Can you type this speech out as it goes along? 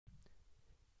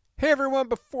Hey everyone,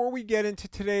 before we get into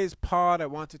today's pod, I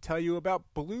want to tell you about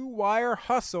Blue Wire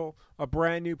Hustle, a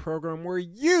brand new program where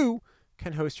you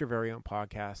can host your very own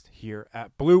podcast here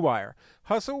at Blue Wire.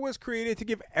 Hustle was created to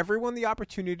give everyone the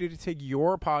opportunity to take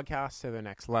your podcast to the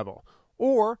next level.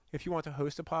 Or if you want to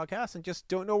host a podcast and just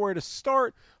don't know where to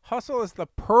start, Hustle is the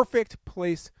perfect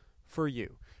place for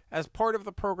you. As part of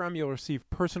the program, you'll receive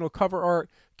personal cover art,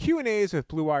 Q&As with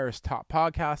Blue Wire's top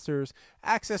podcasters,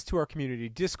 access to our community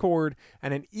Discord,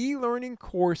 and an e-learning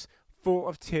course full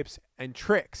of tips and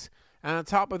tricks. And on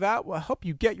top of that, we'll help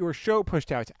you get your show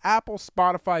pushed out to Apple,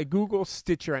 Spotify, Google,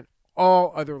 Stitcher, and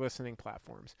all other listening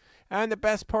platforms. And the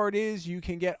best part is you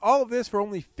can get all of this for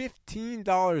only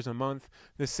 $15 a month,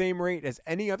 the same rate as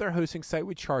any other hosting site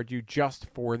would charge you just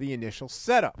for the initial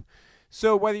setup.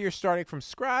 So whether you're starting from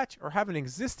scratch or have an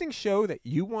existing show that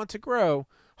you want to grow,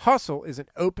 Hustle is an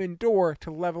open door to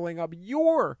leveling up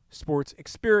your sports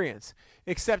experience.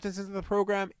 Acceptance into the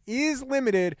program is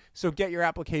limited, so get your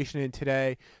application in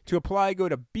today. To apply, go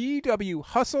to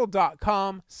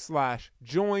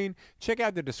bwhustle.com/join. Check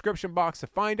out the description box to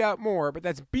find out more, but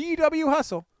that's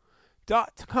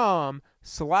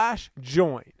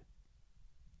bwhustle.com/join.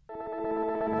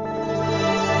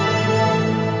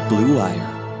 Blue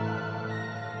Wire.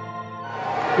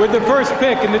 With the first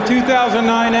pick in the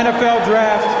 2009 NFL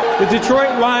Draft, the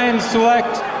Detroit Lions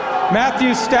select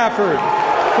Matthew Stafford,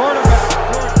 quarterback.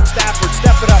 Stafford,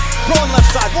 step it up, throwing left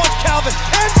side, watch Calvin,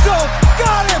 end zone,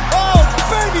 got him! Oh,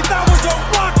 baby, that was a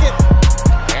rocket!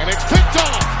 And it's picked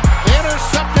off,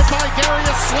 intercepted by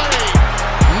Darius Slay.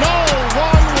 No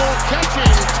one will catch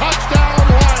him. Touchdown,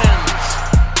 Lions!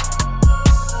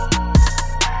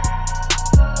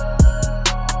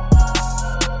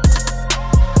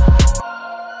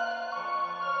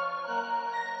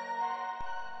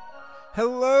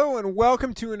 Hello and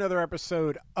welcome to another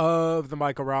episode of The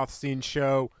Michael Rothstein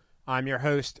Show. I'm your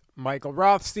host, Michael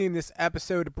Rothstein. This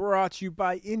episode brought to you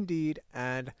by Indeed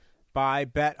and by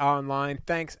Bet Online.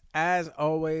 Thanks, as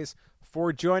always,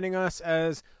 for joining us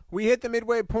as we hit the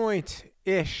midway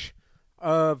point-ish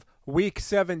of Week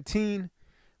 17.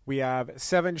 We have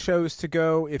 7 shows to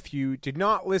go. If you did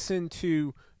not listen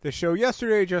to the show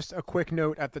yesterday, just a quick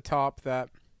note at the top that,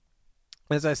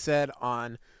 as I said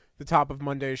on the top of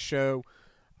Monday's show,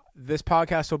 this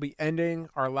podcast will be ending.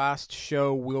 Our last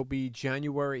show will be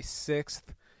January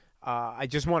 6th. I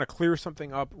just want to clear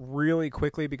something up really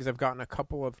quickly because I've gotten a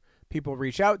couple of people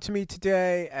reach out to me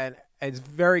today, and it's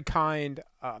very kind,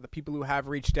 the people who have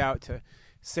reached out, to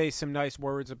say some nice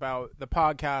words about the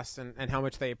podcast and how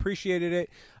much they appreciated it.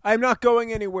 I'm not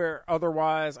going anywhere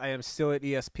otherwise. I am still at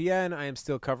ESPN. I am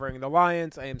still covering the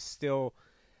Lions. I am still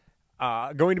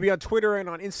going to be on Twitter and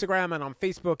on Instagram and on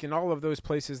Facebook and all of those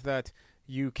places that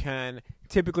you can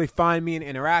typically find me and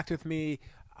interact with me.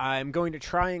 I'm going to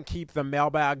try and keep the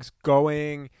mailbags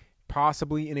going,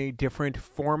 possibly in a different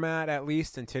format at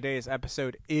least, and today's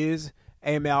episode is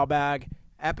a mailbag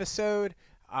episode.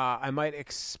 I might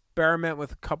experiment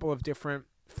with a couple of different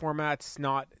formats,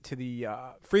 not to the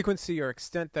frequency or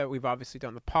extent that we've obviously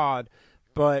done the pod,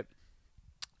 but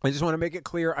I just want to make it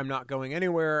clear I'm not going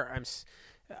anywhere.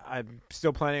 I'm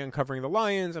still planning on covering the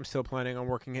Lions. I'm still planning on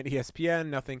working at ESPN.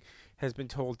 Nothing has been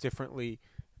told differently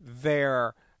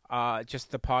there.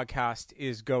 Just the podcast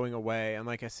is going away. And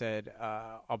like I said,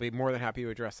 I'll be more than happy to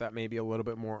address that maybe a little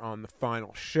bit more on the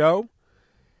final show.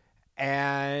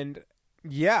 And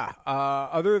yeah,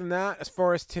 other than that, as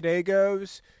far as today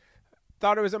goes,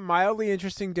 thought it was a mildly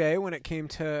interesting day when it came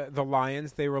to the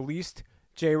Lions. They released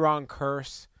Jaron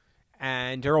Kearse,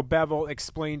 and Darrell Bevell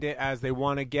explained it as they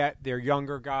want to get their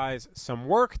younger guys some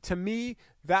work. To me,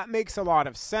 that makes a lot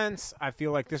of sense. I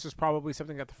feel like this was probably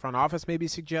something that the front office maybe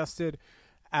suggested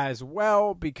as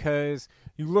well, because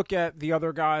you look at the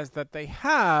other guys that they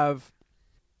have,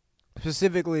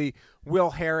 specifically Will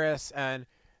Harris and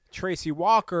Tracy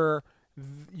Walker.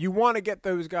 You want to get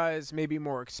those guys maybe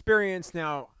more experience.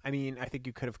 Now, I mean, I think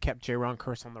you could have kept Jaron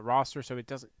Kearse on the roster, so it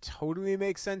doesn't totally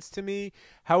make sense to me.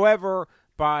 However,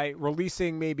 by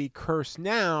releasing maybe Kearse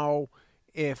now,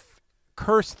 if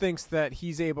Kearse thinks that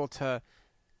he's able to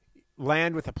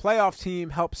land with a playoff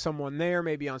team, help someone there,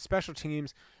 maybe on special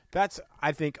teams, that's,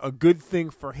 I think, a good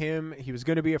thing for him. He was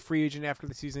going to be a free agent after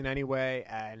the season anyway,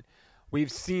 and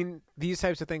we've seen these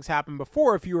types of things happen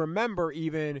before. If you remember,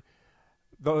 even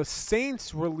the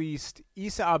Saints released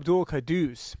Issa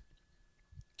Abdul-Quddus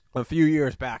a few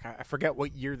years back. I forget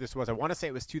what year this was. I want to say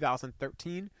it was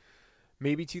 2013.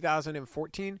 Maybe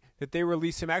 2014, that they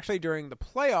released him actually during the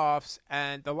playoffs,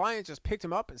 and the Lions just picked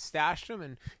him up and stashed him,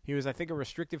 and he was, I think, a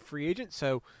restricted free agent,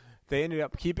 so they ended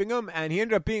up keeping him, and he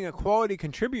ended up being a quality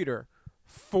contributor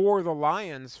for the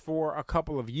Lions for a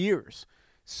couple of years.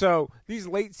 So these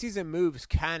late season moves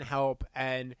can help,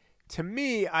 and to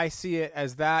me, I see it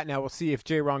as that. Now we'll see if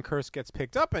Jaron Kearse gets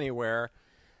picked up anywhere.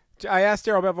 I asked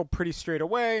Darrell Bevell pretty straight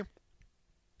away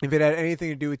if it had anything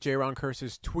to do with Jaron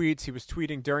Kearse's tweets. He was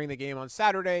tweeting during the game on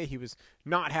Saturday. He was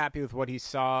not happy with what he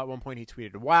saw. At one point he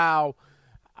tweeted, "Wow."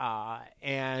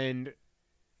 And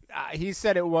he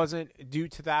said it wasn't due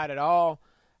to that at all.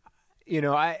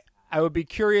 I would be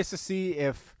curious to see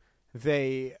if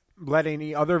they let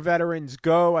any other veterans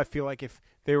go. I feel like if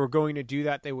they were going to do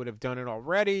that, they would have done it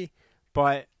already.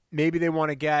 But maybe they want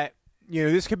to get,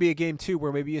 this could be a game too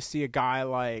where maybe you see a guy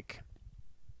like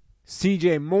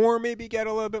CJ Moore maybe get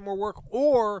a little bit more work,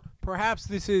 or perhaps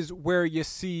this is where you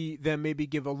see them maybe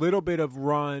give a little bit of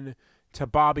run to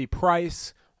Bobby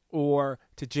Price or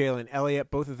to Jalen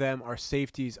Elliott. Both of them are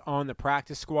safeties on the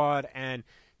practice squad, and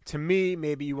to me,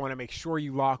 maybe you want to make sure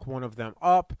you lock one of them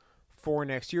up for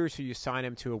next year, so you sign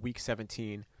him to a Week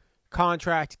 17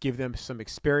 contract, give them some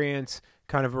experience,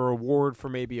 kind of a reward for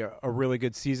maybe a really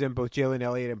good season. Both Jalen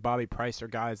Elliott and Bobby Price are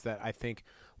guys that I think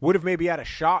would have maybe had a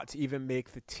shot to even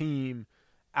make the team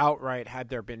outright had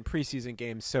there been preseason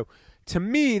games. So to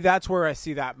me, that's where I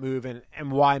see that move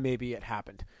and why maybe it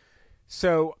happened.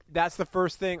 So that's the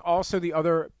first thing. Also, the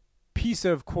other piece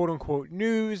of quote-unquote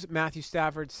news, Matthew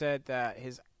Stafford said that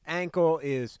his ankle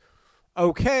is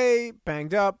okay,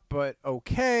 banged up, but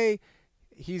okay.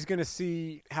 He's going to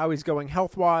see how he's going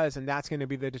health-wise, and that's going to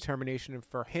be the determination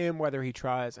for him whether he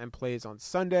tries and plays on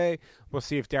Sunday. We'll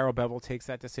see if Darrell Bevell takes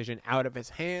that decision out of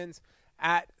his hands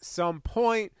at some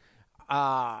point.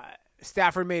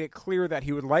 Stafford made it clear that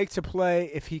he would like to play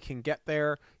if he can get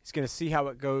there. He's going to see how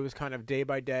it goes kind of day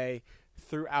by day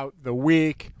throughout the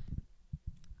week.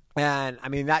 And,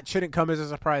 that shouldn't come as a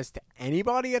surprise to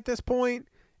anybody at this point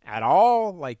at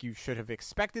all. Like, you should have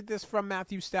expected this from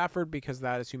Matthew Stafford because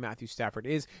that is who Matthew Stafford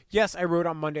is. Yes, I wrote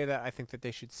on Monday that I think that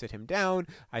they should sit him down.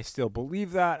 I still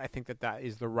believe that. I think that that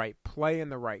is the right play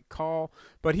and the right call.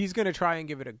 But he's going to try and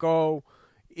give it a go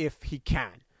if he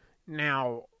can.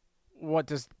 Now, what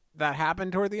does that happen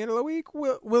toward the end of the week?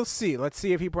 We'll see. Let's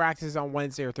see if he practices on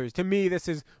Wednesday or Thursday. To me, this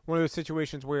is one of those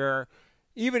situations where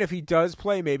even if he does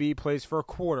play, maybe he plays for a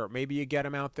quarter. Maybe you get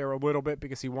him out there a little bit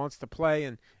because he wants to play,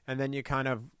 and then you kind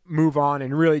of move on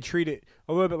and really treat it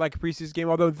a little bit like a preseason game,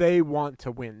 although they want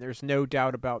to win. There's no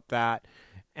doubt about that.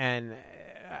 And,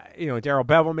 Darrell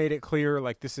Bevell made it clear,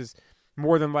 like, this is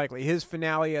more than likely his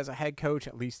finale as a head coach,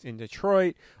 at least in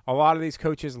Detroit. A lot of these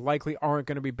coaches likely aren't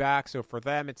going to be back, so for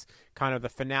them it's kind of the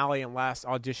finale and last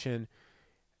audition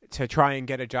to try and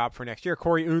get a job for next year.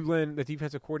 Corey Undlin, the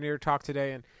defensive coordinator, talked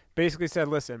today and basically said,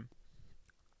 listen,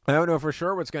 I don't know for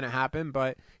sure what's going to happen,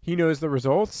 but he knows the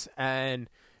results, and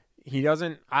he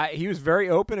was very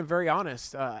open and very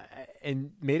honest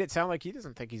and made it sound like he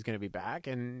doesn't think he's going to be back.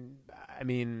 And,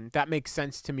 that makes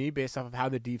sense to me based off of how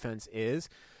the defense is.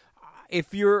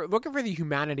 If you're looking for the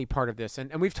humanity part of this,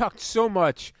 and we've talked so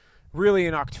much really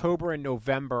in October and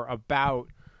November about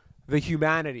the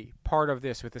humanity part of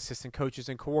this with assistant coaches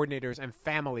and coordinators and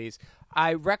families,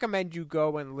 I recommend you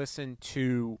go and listen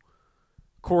to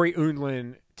Corey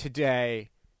Undlin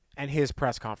today and his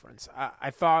press conference. I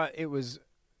thought it was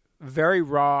very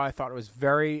raw. I thought it was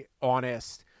very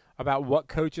honest about what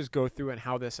coaches go through and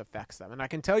how this affects them. And I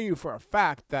can tell you for a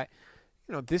fact that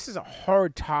this is a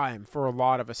hard time for a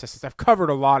lot of assistants. I've covered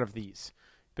a lot of these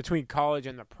between college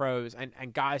and the pros,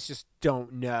 and guys just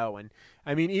don't know. And,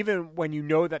 even when you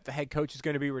know that the head coach is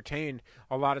going to be retained,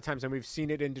 a lot of times, and we've seen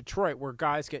it in Detroit, where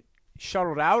guys get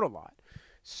shuttled out a lot.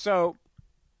 So,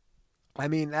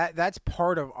 that's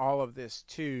part of all of this,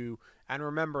 too, and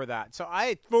remember that. So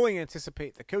I fully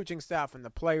anticipate the coaching staff and the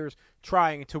players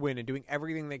trying to win and doing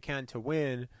everything they can to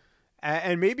win.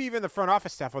 And maybe even the front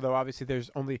office staff, although obviously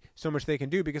there's only so much they can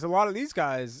do because a lot of these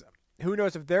guys, who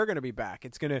knows if they're going to be back.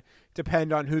 It's going to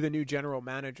depend on who the new general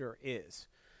manager is.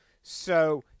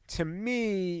 So to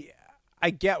me,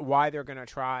 I get why they're going to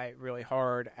try really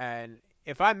hard. And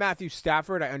if I'm Matthew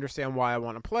Stafford, I understand why I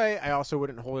want to play. I also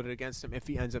wouldn't hold it against him if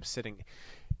he ends up sitting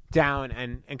down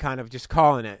and kind of just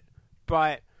calling it.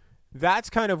 But that's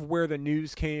kind of where the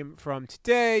news came from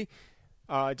today.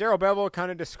 Darrell Bevell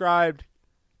kind of described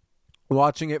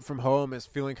watching it from home as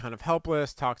feeling kind of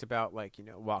helpless, talked about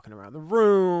walking around the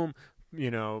room,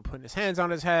 putting his hands on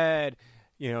his head,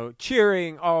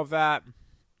 cheering, all of that.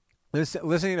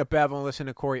 Listening to Bevell and listening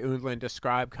to Corey Undlin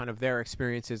describe kind of their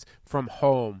experiences from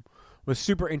home was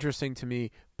super interesting to me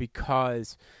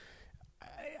because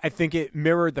I think it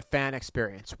mirrored the fan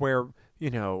experience where,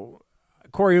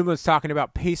 Corey Undlin's talking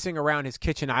about pacing around his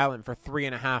kitchen island for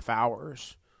 3.5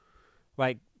 hours.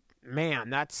 Like, man,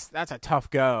 that's a tough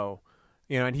go.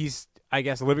 And he's, I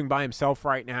guess, living by himself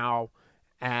right now.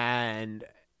 And,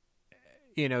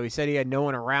 he said he had no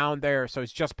one around there, so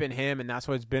it's just been him, and that's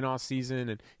what it's been all season.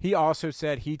 And he also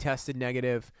said he tested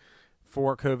negative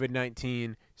for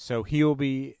COVID-19, so he'll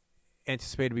be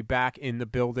anticipated to be back in the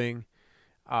building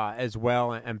as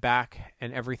well, and back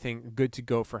and everything good to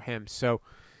go for him. So,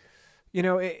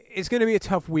 it's going to be a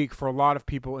tough week for a lot of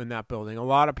people in that building. A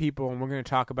lot of people, and we're going to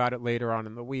talk about it later on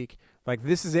in the week, like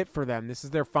this is it for them. This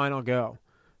is their final go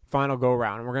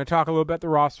round. And we're going to talk a little bit about the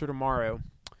roster tomorrow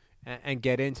and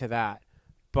get into that.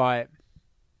 But,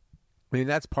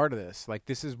 that's part of this. Like,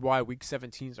 this is why Week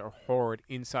 17s are hard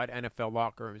inside NFL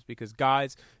locker rooms, because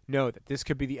guys know that this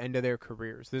could be the end of their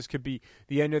careers. This could be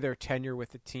the end of their tenure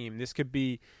with the team. This could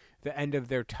be the end of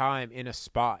their time in a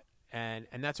spot. And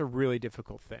that's a really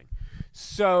difficult thing.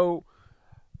 So,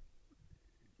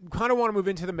 kind of want to move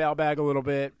into the mailbag a little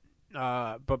bit.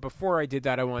 But before I did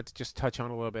that, I wanted to just touch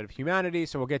on a little bit of humanity.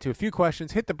 So we'll get to a few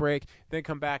questions, hit the break, then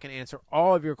come back and answer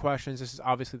all of your questions. This is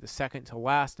obviously the second to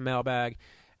last mailbag.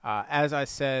 As I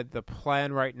said, the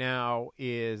plan right now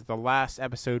is the last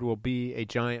episode will be a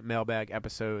giant mailbag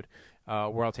episode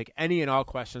where I'll take any and all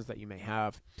questions that you may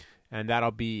have. And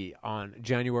that'll be on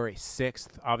January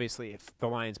 6th. Obviously, if the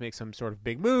Lions make some sort of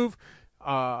big move,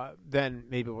 then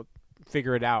maybe we'll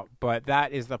figure it out. But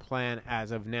that is the plan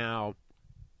as of now.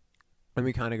 And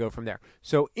we kind of go from there.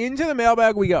 So into the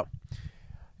mailbag we go.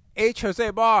 H. Jose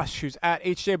Bosch, who's at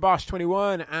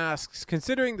HJBosch21, asks,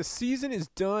 considering the season is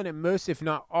done and most, if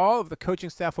not all, of the coaching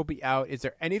staff will be out, is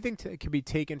there anything that can be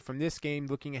taken from this game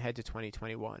looking ahead to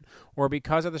 2021? Or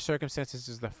because of the circumstances,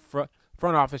 does the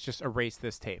front office just erase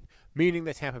this tape? Meaning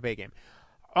the Tampa Bay game.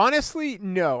 Honestly,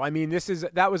 no. I mean,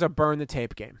 that was a burn the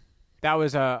tape game. That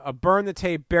was a burn the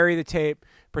tape, bury the tape,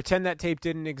 pretend that tape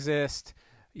didn't exist,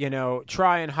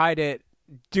 try and hide it,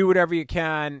 do whatever you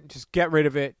can, just get rid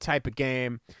of it type of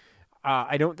game.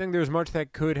 I don't think there's much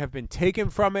that could have been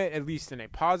taken from it, at least in a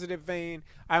positive vein.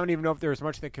 I don't even know if there's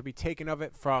much that could be taken of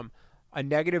it from a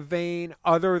negative vein,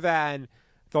 other than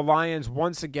the Lions,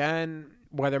 once again,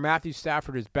 whether Matthew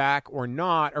Stafford is back or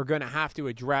not, are going to have to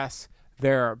address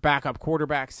their backup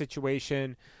quarterback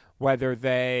situation, whether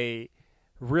they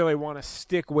really want to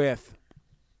stick with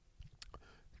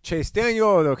Chase Daniel,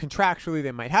 although contractually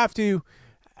they might have to,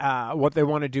 what they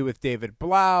want to do with David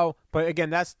Blau. But again,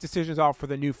 that's decisions all for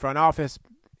the new front office.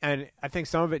 And I think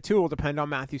some of it, too, will depend on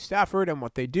Matthew Stafford and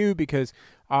what they do, because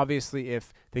obviously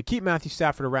if they keep Matthew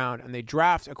Stafford around and they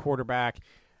draft a quarterback,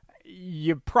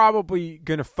 you're probably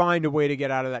going to find a way to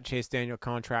get out of that Chase Daniel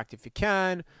contract if you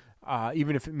can,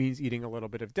 even if it means eating a little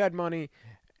bit of dead money.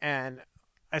 And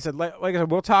I said, like I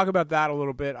said, we'll talk about that a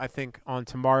little bit, I think, on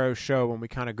tomorrow's show when we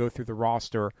kind of go through the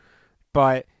roster.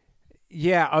 But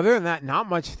yeah, other than that, not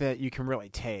much that you can really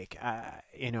take.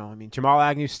 Jamal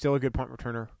Agnew's still a good punt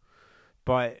returner,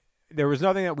 but there was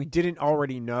nothing that we didn't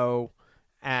already know,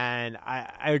 and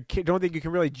I don't think you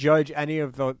can really judge any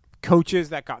of the coaches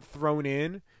that got thrown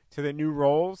in to the new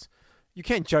roles. You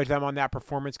can't judge them on that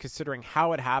performance considering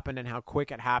how it happened and how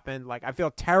quick it happened. Like, I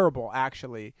feel terrible,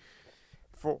 actually,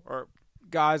 for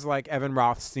guys like Evan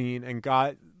Rothstein and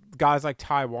guys like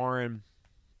Ty Warren,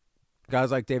 guys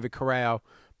like David Corral,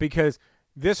 because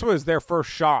this was their first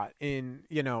shot in,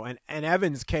 in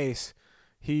Evan's case,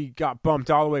 he got bumped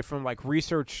all the way from like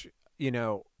research,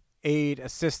 aid,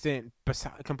 assistant,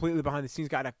 completely behind the scenes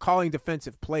guy to calling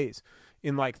defensive plays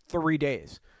in like 3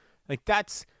 days. Like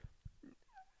that's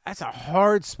a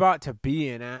hard spot to be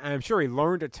in. I'm sure he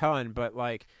learned a ton, but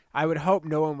like I would hope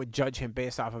no one would judge him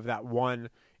based off of that one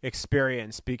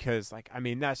experience, because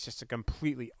that's just a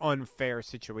completely unfair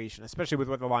situation, especially with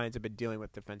what the Lions have been dealing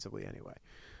with defensively anyway.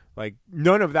 Like,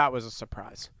 none of that was a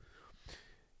surprise.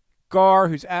 Gar,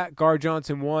 who's at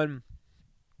GarJohnson1,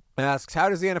 asks, how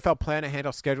does the NFL plan to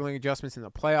handle scheduling adjustments in the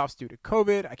playoffs due to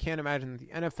COVID? I can't imagine that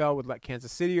the NFL would let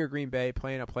Kansas City or Green Bay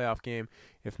play in a playoff game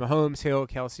if Mahomes, Hill,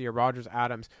 Kelsey, or Rodgers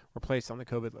Adams were placed on the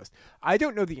COVID list. I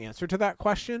don't know the answer to that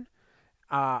question.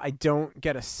 I don't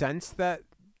get a sense that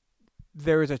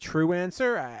there is a true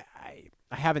answer.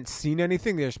 I haven't seen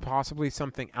anything. There's possibly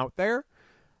something out there.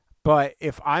 But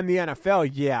if I'm the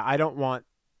NFL, yeah, I don't want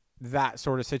that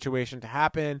sort of situation to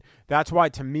happen. That's why,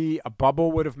 to me, a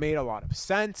bubble would have made a lot of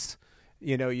sense.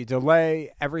 You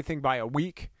delay everything by a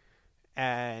week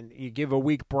and you give a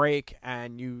week break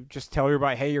and you just tell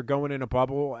everybody, hey, you're going in a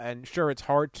bubble. And sure, it's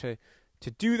hard to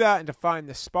do that and to find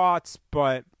the spots.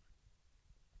 But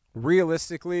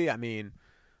realistically,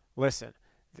 listen,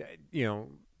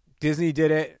 Disney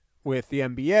did it with the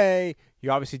NBA. You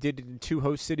obviously did it in 2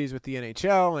 host cities with the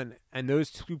NHL, and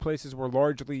those 2 places were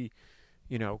largely,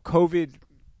 COVID.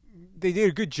 They did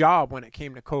a good job when it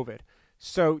came to COVID.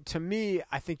 So to me,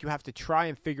 I think you have to try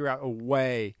and figure out a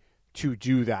way to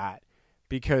do that,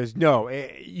 because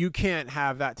you can't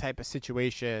have that type of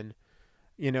situation.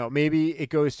 Maybe it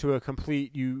goes to a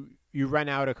complete, you rent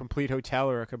out a complete hotel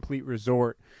or a complete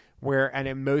resort and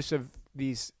in most of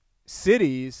these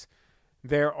cities,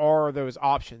 there are those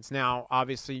options. Now,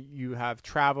 obviously, you have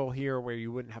travel here where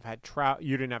you wouldn't have had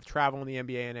you didn't have travel in the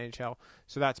NBA and NHL,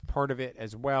 so that's part of it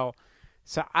as well.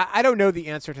 So I don't know the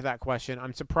answer to that question.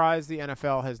 I'm surprised the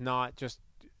NFL has not just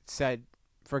said,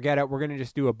 forget it, we're going to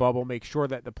just do a bubble, make sure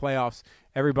that the playoffs,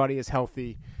 everybody is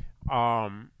healthy,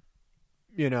 and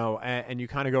you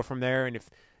kind of go from there. And if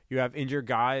you have injured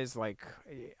guys, like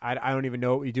I don't even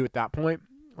know what you do at that point,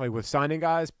 like with signing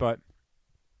guys, but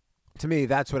to me,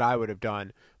 that's what I would have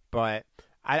done. But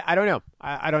I don't know.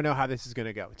 I don't know how this is going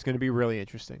to go. It's going to be really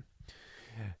interesting.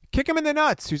 Kick him in the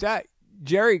nuts. Who's that?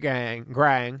 Jerry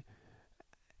Grang.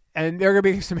 And there are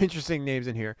going to be some interesting names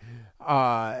in here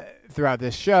throughout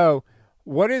this show.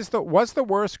 What's the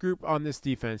worst group on this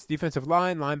defense? Defensive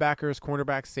line, linebackers,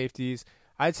 cornerbacks, safeties.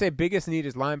 I'd say biggest need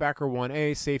is linebacker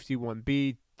 1A, safety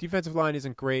 1B. Defensive line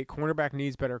isn't great. Cornerback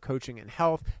needs better coaching and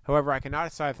health. However, I cannot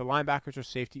decide if the linebackers or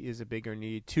safety is a bigger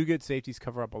need. 2 good safeties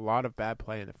cover up a lot of bad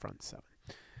play in the front 7.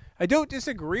 I don't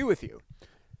disagree with you.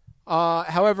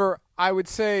 However, I would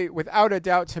say without a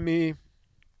doubt to me,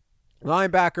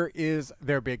 linebacker is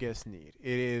their biggest need.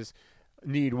 It is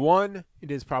need 1. It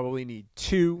is probably need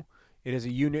 2. It is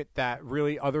a unit that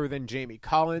really, other than Jamie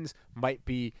Collins, might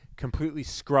be completely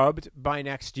scrubbed by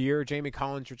next year. Jamie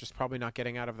Collins, you're just probably not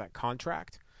getting out of that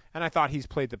contract. And I thought he's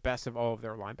played the best of all of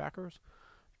their linebackers.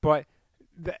 But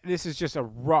this is just a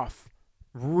rough,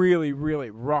 really, really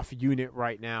rough unit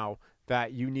right now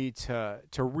that you need to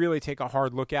really take a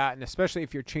hard look at. And especially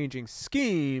if you're changing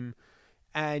scheme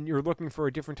and you're looking for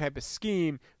a different type of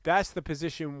scheme, that's the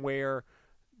position where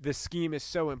the scheme is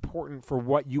so important for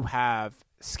what you have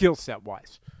skill set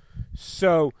wise.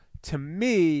 So to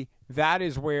me, that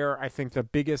is where I think the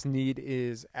biggest need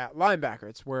is at linebacker.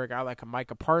 It's where a guy like a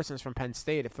Micah Parsons from Penn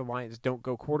State, if the Lions don't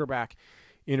go quarterback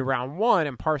in round 1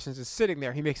 and Parsons is sitting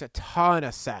there, he makes a ton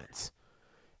of sense,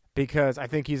 because I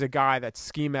think he's a guy that's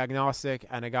scheme agnostic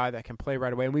and a guy that can play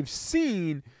right away. And we've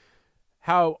seen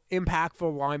how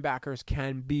impactful linebackers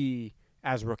can be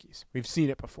as rookies. We've seen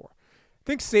it before. I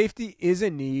think safety is a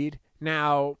need.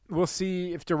 Now, we'll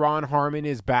see if Deron Harmon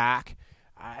is back.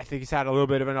 I think he's had a little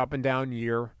bit of an up and down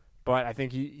year, but I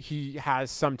think he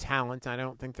has some talent. I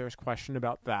don't think there's question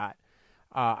about that.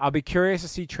 I'll be curious to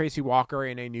see Tracy Walker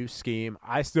in a new scheme.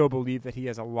 I still believe that he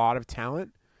has a lot of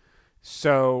talent.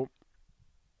 So,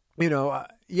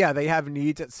 they have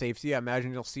needs at safety. I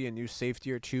imagine you'll see a new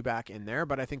safety or 2 back in there,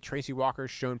 but I think Tracy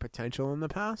Walker's shown potential in the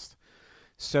past.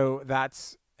 So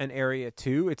that's an area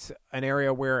too. It's an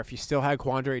area where if you still had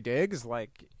Quandre Diggs,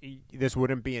 this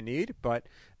wouldn't be a need, but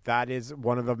that is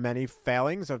one of the many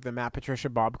failings of the Matt Patricia,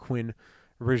 Bob Quinn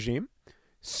regime.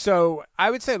 So I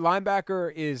would say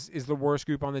linebacker is the worst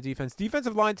group on the defense.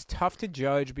 Defensive line's tough to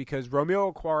judge because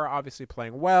Romeo Okwara obviously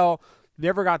playing well.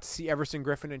 Never got to see Everson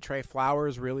Griffin and Trey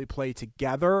Flowers really play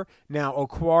together. Now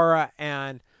Okwara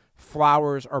and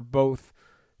Flowers are both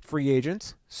free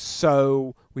agents,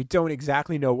 so we don't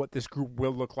exactly know what this group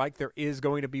will look like. There is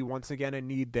going to be, once again, a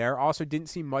need there. Also, didn't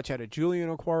see much out of Julian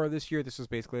Okwara this year. This was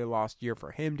basically a lost year for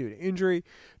him due to injury.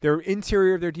 Their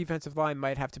interior of their defensive line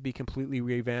might have to be completely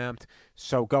revamped,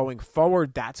 so going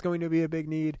forward, that's going to be a big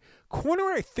need. Corner,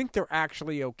 I think they're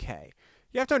actually okay.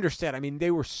 You have to understand,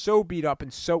 they were so beat up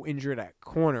and so injured at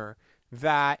corner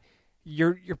that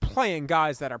you're playing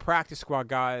guys that are practice squad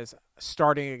guys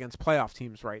starting against playoff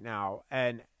teams right now,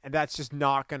 and that's just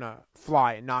not going to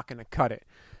fly and not going to cut it.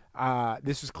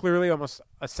 This is clearly almost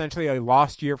essentially a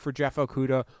lost year for Jeff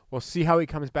Okudah. We'll see how he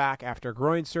comes back after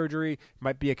groin surgery.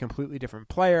 Might be a completely different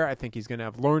player. I think he's going to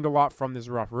have learned a lot from this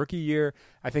rough rookie year.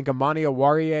 I think Amani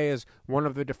Oruwariye is one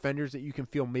of the defenders that you can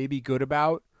feel maybe good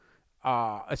about,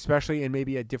 especially in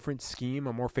maybe a different scheme,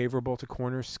 a more favorable to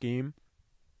corner scheme.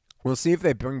 We'll see if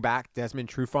they bring back Desmond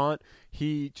Trufant.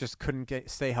 He just couldn't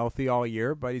stay healthy all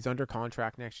year, but he's under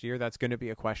contract next year. That's going to be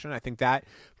a question. I think that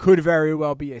could very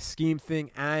well be a scheme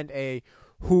thing and a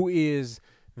who is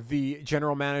the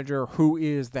general manager, who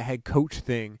is the head coach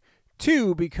thing,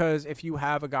 too, because if you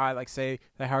have a guy like, say,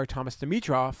 they hired Thomas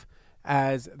Dimitroff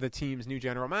as the team's new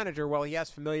general manager, well, he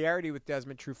has familiarity with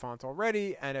Desmond Trufant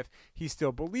already, and if he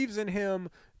still believes in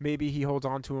him, maybe he holds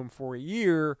on to him for a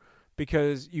year,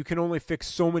 because you can only fix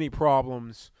so many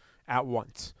problems at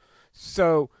once.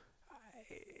 So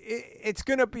it's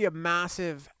going to be a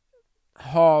massive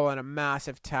haul and a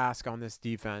massive task on this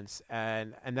defense,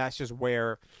 and that's just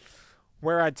where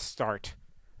I'd start.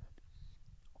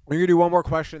 We're going to do one more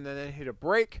question and then hit a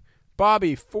break.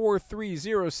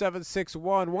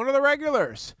 Bobby430761, one of the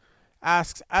regulars,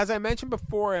 asks, as I mentioned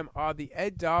before, I'm on the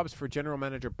Ed Dobbs for general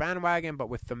manager bandwagon, but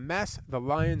with the mess the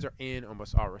Lions are in,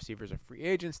 almost all receivers are free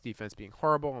agents, defense being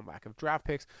horrible, and lack of draft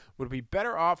picks, would it be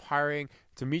better off hiring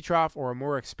Dimitroff or a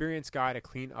more experienced guy to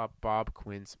clean up Bob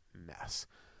Quinn's mess?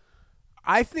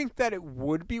 I think that it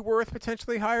would be worth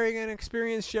potentially hiring an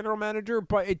experienced general manager,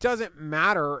 but it doesn't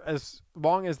matter as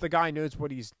long as the guy knows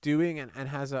what he's doing and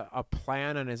has a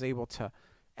plan and is able to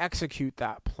execute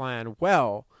that plan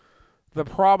well. The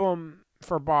problem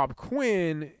for Bob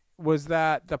Quinn was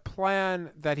that the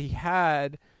plan that he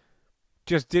had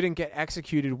just didn't get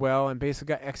executed well and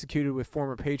basically got executed with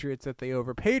former Patriots that they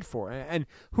overpaid for. And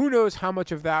who knows how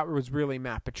much of that was really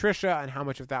Matt Patricia and how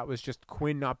much of that was just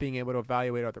Quinn not being able to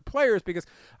evaluate other players, because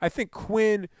I think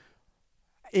Quinn,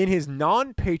 in his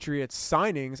non-Patriots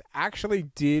signings, actually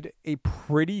did a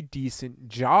pretty decent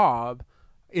job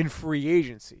in free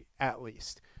agency, at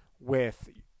least. With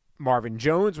Marvin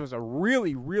Jones was a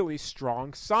really, really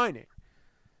strong signing.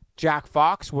 Jack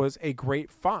Fox was a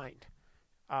great find.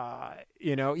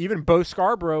 Even Bo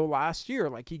Scarborough last year,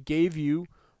 like, he gave you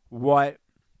what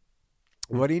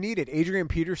he needed. Adrian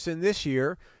Peterson this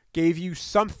year gave you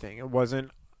something. It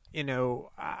wasn't,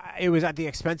 it was at the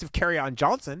expense of Kerryon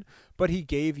Johnson, but he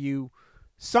gave you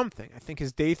something. I think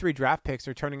his day 3 draft picks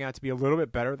are turning out to be a little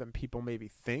bit better than people maybe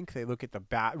think. They look at the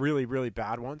really, really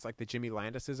bad ones, like the Jimmy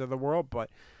Landises of the world, but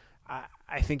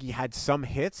I think he had some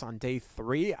hits on day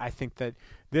 3. I think that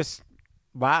this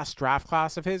last draft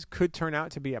class of his could turn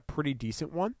out to be a pretty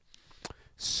decent one.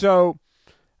 So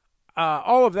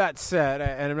all of that said,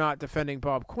 and I'm not defending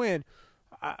Bob Quinn,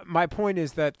 my point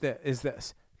is that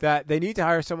they need to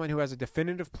hire someone who has a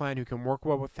definitive plan, who can work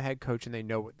well with the head coach, and they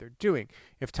know what they're doing.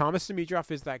 If Thomas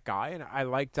Dimitroff is that guy, and I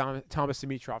like Thomas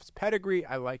Dimitroff's pedigree,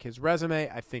 I like his resume,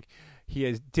 I think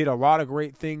he did a lot of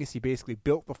great things. He basically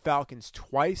built the Falcons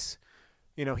twice.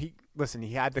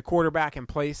 He had the quarterback in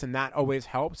place, and that always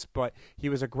helps, but he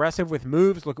was aggressive with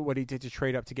moves. Look at what he did to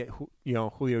trade up to get,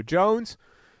 Julio Jones,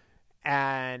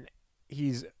 and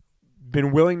he's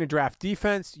been willing to draft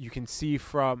defense. You can see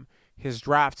from his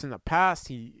drafts in the past,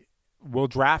 he will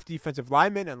draft defensive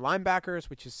linemen and linebackers,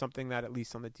 which is something that, at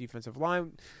least on the defensive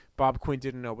line, Bob Quinn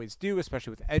didn't always do,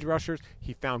 especially with edge rushers.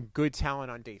 He found good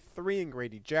talent on day 3 in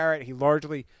Grady Jarrett. He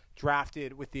largely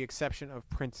drafted, with the exception of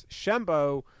Prince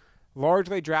Shembo,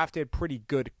 drafted pretty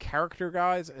good character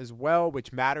guys as well,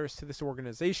 which matters to this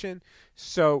organization.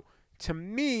 So to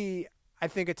me, I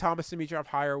think a Thomas Dimitroff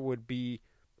hire would be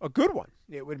a good one.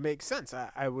 It would make sense.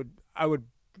 I would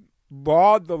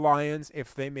laud the Lions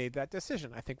if they made that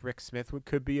decision. I think Rick Smith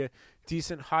could be a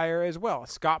decent hire as well.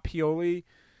 Scott Pioli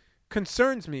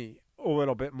concerns me a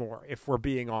little bit more, if we're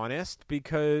being honest,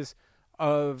 because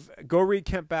of go read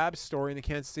Kent Babb's story in the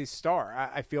Kansas City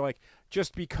Star. I feel like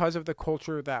just because of the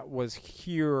culture that was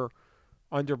here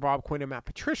under Bob Quinn and Matt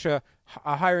Patricia,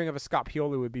 a hiring of a Scott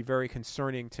Pioli would be very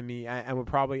concerning to me, and would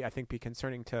probably, I think, be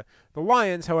concerning to the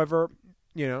Lions. However,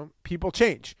 people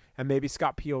change, and maybe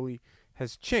Scott Pioli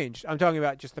has changed. I'm talking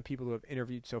about just the people who have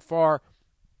interviewed so far.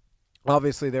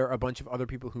 Obviously, there are a bunch of other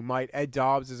people who might. Ed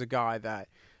Dobbs is a guy that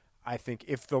I think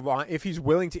if he's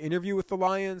willing to interview with the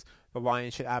Lions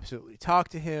should absolutely talk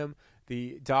to him.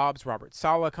 The Dobbs-Robert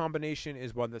Saleh combination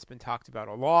is one that's been talked about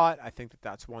a lot. I think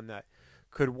that's one that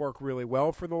could work really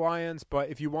well for the Lions. But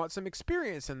if you want some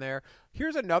experience in there,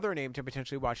 here's another name to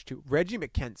potentially watch too, Reggie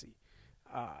McKenzie.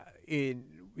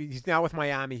 He's now with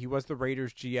Miami. He was the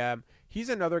Raiders GM. He's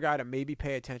another guy to maybe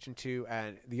pay attention to.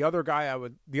 And the other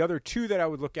two that I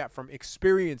would look at from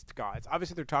experienced guys,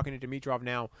 obviously they're talking to Dimitroff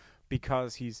now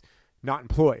because he's not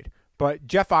employed. But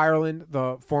Jeff Ireland,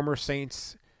 the former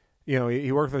Saints,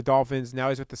 he worked with the Dolphins. Now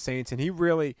he's with the Saints, and he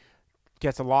really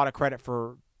gets a lot of credit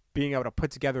for being able to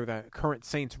put together the current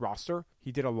Saints roster.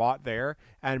 He did a lot there.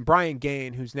 And Brian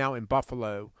Gain, who's now in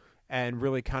Buffalo, and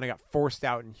really kind of got forced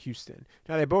out in Houston.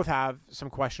 Now, they both have some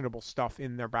questionable stuff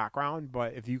in their background,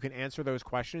 but if you can answer those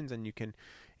questions and you can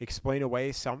explain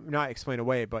away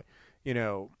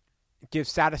give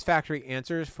satisfactory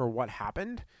answers for what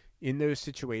happened in those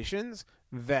situations,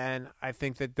 then I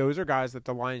think that those are guys that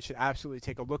the Lions should absolutely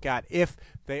take a look at if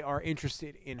they are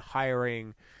interested in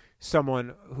hiring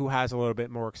someone who has a little bit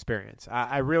more experience.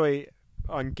 I really,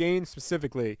 on Gain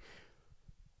specifically,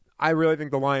 I really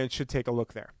think the Lions should take a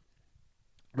look there.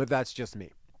 But that's just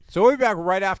me. So we'll be back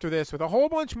right after this with a whole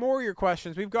bunch more of your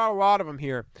questions. We've got a lot of them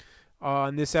here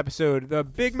on this episode, the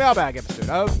big mailbag episode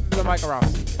of the Michael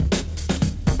Rothstein Show.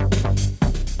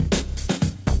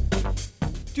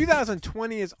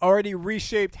 2020 has already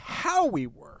reshaped how we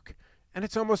work, and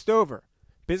it's almost over.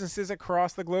 Businesses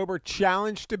across the globe are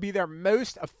challenged to be their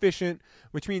most efficient,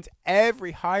 which means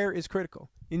every hire is critical.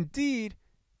 Indeed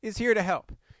is here to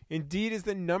help. Indeed is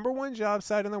the #1 job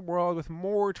site in the world with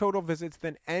more total visits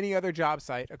than any other job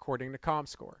site, according to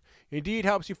ComScore. Indeed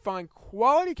helps you find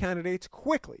quality candidates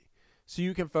quickly so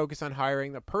you can focus on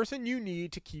hiring the person you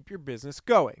need to keep your business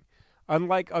going.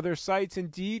 Unlike other sites,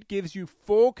 Indeed gives you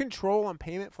full control on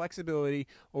payment flexibility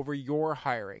over your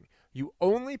hiring. You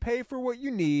only pay for what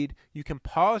you need, you can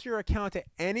pause your account at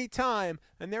any time,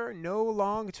 and there are no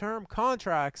long-term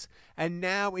contracts. And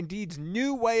now Indeed's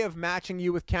new way of matching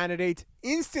you with candidates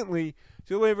instantly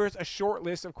delivers a short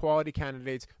list of quality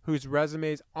candidates whose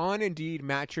resumes on Indeed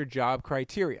match your job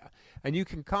criteria. And you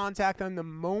can contact them the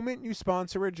moment you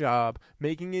sponsor a job,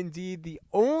 making Indeed the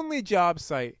only job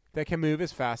site that can move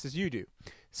as fast as you do.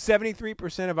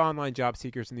 73% of online job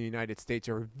seekers in the United States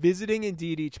are visiting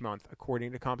Indeed each month,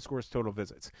 according to ComScore's total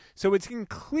visits. So it's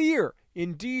clear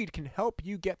Indeed can help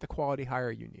you get the quality hire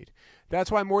you need.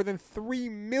 That's why more than 3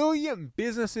 million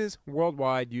businesses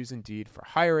worldwide use Indeed for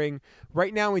hiring.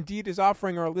 Right now, Indeed is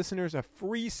offering our listeners a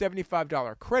free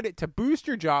 $75 credit to boost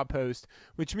your job post,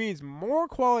 which means more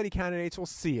quality candidates will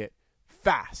see it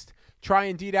fast. Try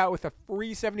Indeed out with a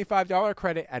free $75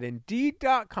 credit at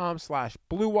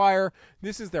Indeed.com/BlueWire.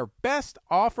 This is their best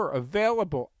offer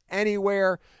available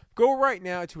anywhere. Go right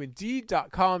now to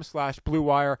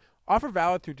Indeed.com/BlueWire. Offer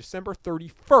valid through December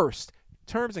 31st.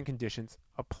 Terms and conditions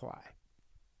apply.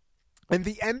 And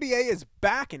the NBA is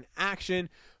back in action.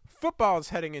 Football is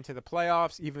heading into the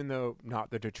playoffs, even though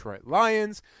not the Detroit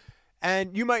Lions.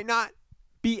 And you might not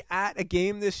be at a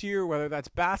game this year, whether that's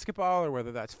basketball or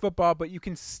whether that's football, but you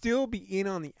can still be in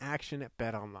on the action at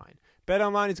BetOnline.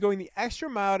 BetOnline is going the extra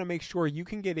mile to make sure you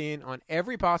can get in on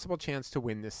every possible chance to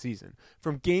win this season.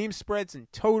 From game spreads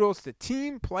and totals to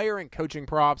team, player, and coaching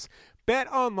props,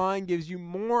 BetOnline gives you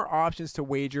more options to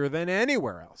wager than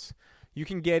anywhere else. You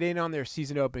can get in on their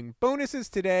season opening bonuses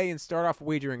today and start off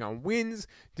wagering on wins,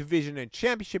 division, and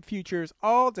championship futures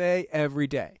all day, every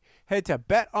day. Head to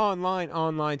BetOnline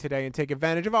online today and take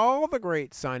advantage of all the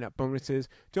great sign-up bonuses.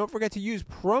 Don't forget to use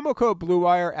promo code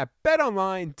BlueWire at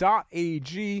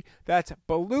betonline.ag. That's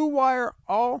BlueWire,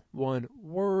 all one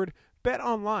word.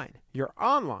 BetOnline, your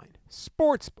online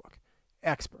sportsbook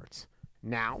experts.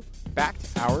 Now, back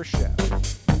to our show.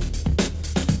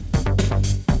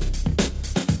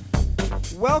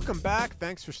 Welcome back.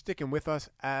 Thanks for sticking with us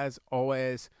as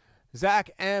always. Zach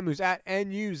M., who's at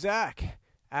NU Zach,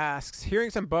 asks, hearing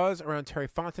some buzz around Terry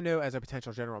Fontenot as a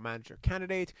potential general manager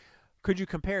candidate, could you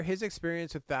compare his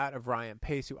experience with that of Ryan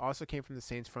Pace, who also came from the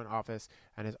Saints front office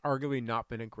and has arguably not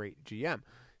been a great GM?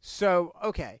 So,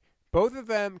 okay, both of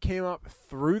them came up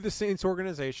through the Saints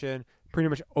organization, pretty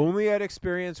much only had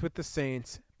experience with the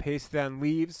Saints. Pace then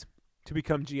leaves to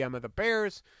become GM of the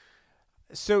Bears.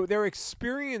 So their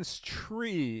experience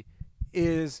tree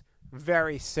is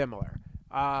very similar.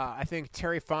 I think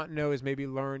Terry Fontenot has maybe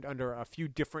learned under a few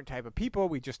different type of people.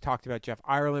 We just talked about Jeff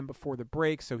Ireland before the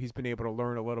break, so he's been able to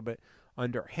learn a little bit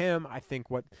under him. I think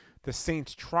what the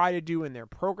Saints try to do in their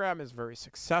program is very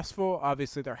successful.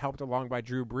 Obviously, they're helped along by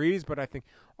Drew Brees, but I think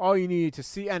all you need to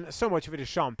see, and so much of it is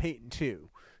Sean Payton too.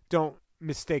 Don't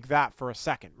mistake that for a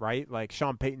second, right? Like,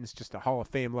 Sean Payton's just a Hall of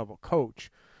Fame level coach.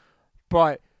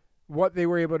 But what they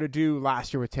were able to do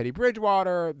last year with Teddy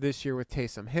Bridgewater, this year with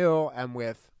Taysom Hill, and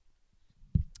with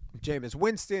Jameis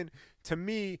Winston, to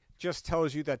me, just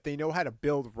tells you that they know how to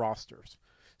build rosters.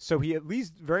 So he at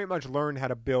least very much learned how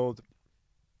to build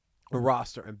a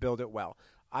roster and build it well.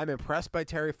 I'm impressed by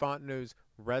Terry Fontenot's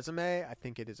resume. I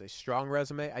think it is a strong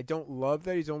resume. I don't love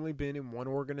that he's only been in one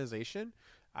organization.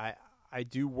 I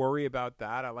do worry about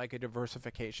that. I like a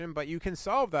diversification, but you can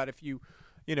solve that if you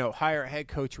hire a head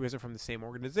coach who isn't from the same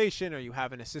organization, or you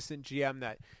have an assistant GM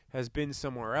that has been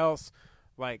somewhere else.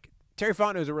 Like, Terry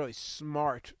Fontenot is a really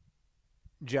smart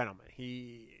gentleman.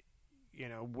 He,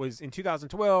 was in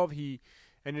 2012, he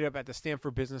ended up at the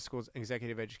Stanford Business School's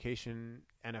Executive Education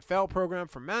NFL program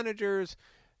for managers.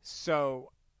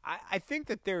 So I think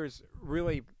that there's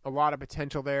really a lot of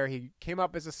potential there. He came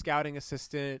up as a scouting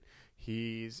assistant.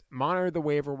 He's monitored the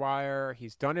waiver wire.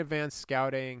 He's done advanced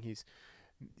scouting. He's,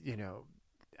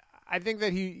 I think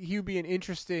that he would be an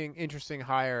interesting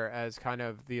hire as kind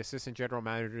of the assistant general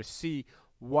manager to see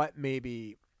what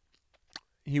maybe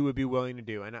he would be willing to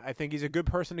do. And I think he's a good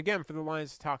person, again, for the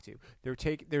Lions to talk to.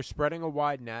 They're spreading a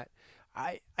wide net.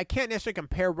 I can't necessarily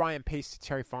compare Ryan Pace to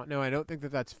Terry Fontenot. I don't think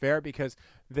that that's fair because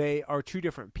they are two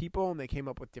different people and they came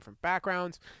up with different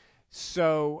backgrounds.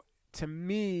 So to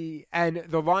me, and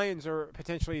the Lions are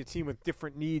potentially a team with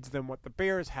different needs than what the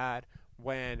Bears had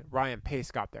when Ryan Pace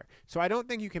got there. So I don't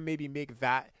think you can maybe make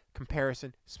that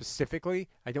comparison specifically.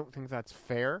 I don't think that's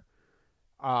fair,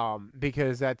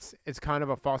 because it's kind of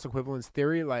a false equivalence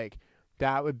theory. Like,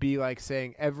 that would be like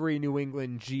saying every New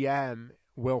England GM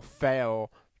will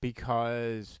fail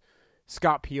because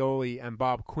Scott Pioli and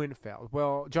Bob Quinn failed.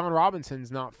 Well, John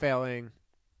Robinson's not failing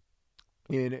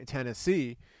in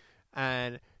Tennessee,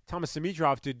 and Thomas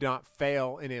Dimitrov did not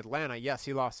fail in Atlanta. Yes,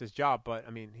 he lost his job, but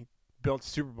I mean, he built a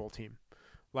Super Bowl team.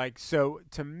 Like, so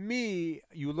to me,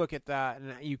 you look at that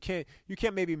and you can't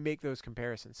maybe make those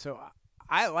comparisons. So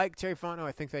I like Terry Fontenot.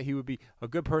 I think that he would be a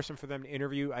good person for them to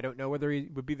interview. I don't know whether he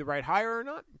would be the right hire or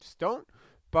not. Just don't.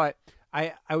 But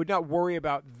I would not worry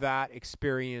about that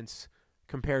experience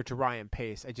compared to Ryan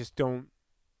Pace. I just don't,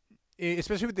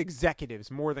 especially with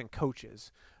executives more than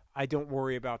coaches, I don't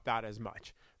worry about that as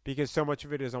much, because so much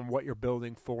of it is on what you're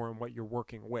building for and what you're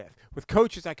working with. With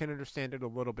coaches, I can understand it a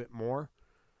little bit more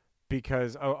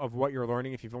because of what you're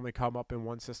learning if you've only come up in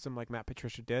one system like Matt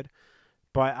Patricia did.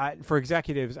 But for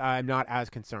executives, I'm not as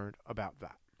concerned about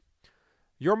that.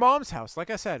 Your Mom's House, like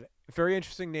I said, very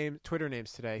interesting Twitter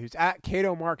names today, who's at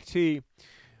Cato Mark T.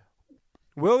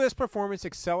 Will this performance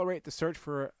accelerate the search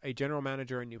for a general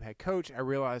manager and new head coach? I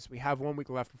realize we have 1 week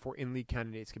left before in-league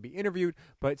candidates can be interviewed,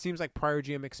 but it seems like prior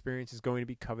GM experience is going to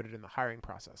be coveted in the hiring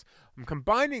process. I'm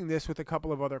combining this with a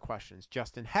couple of other questions.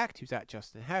 Justin Hecht, who's at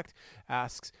Justin Hecht,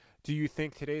 asks, do you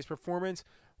think today's performance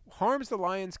harms the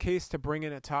Lions' case to bring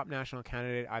in a top national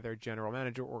candidate, either general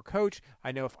manager or coach?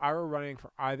 I know if I were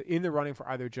in the running for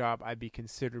either job, I'd be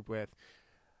concerned,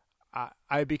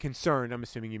 I'm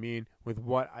assuming you mean, with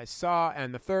what I saw.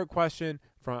 And the third question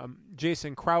from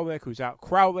Jason Kraulick, who's out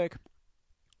Kraulick,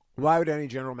 why would any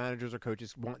general managers or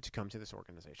coaches want to come to this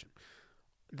organization?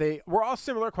 They were all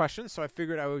similar questions, so I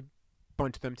figured I would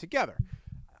bunch them together.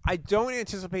 I don't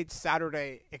anticipate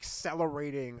Saturday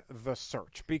accelerating the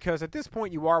search, because at this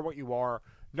point you are what you are.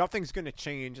 Nothing's going to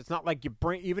change. It's not like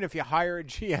even if you hire a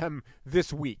GM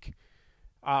this week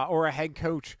or a head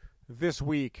coach this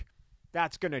week,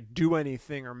 that's going to do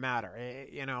anything or matter.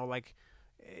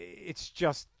 It's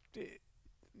just,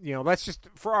 let's just,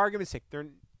 for argument's sake, they're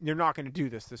not going to do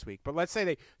this week. But let's say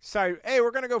they decide, hey, we're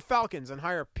going to go Falcons and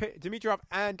hire Dimitrov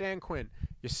and Dan Quinn.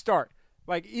 You start.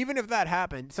 Like, even if that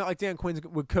happened, it's not like Dan Quinn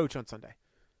would coach on Sunday.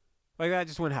 Like, that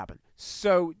just wouldn't happen.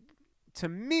 So, to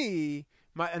me,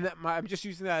 I'm just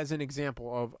using that as an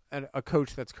example of a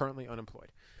coach that's currently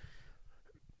unemployed.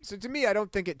 So to me, I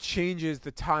don't think it changes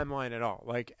the timeline at all.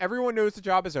 Like, everyone knows the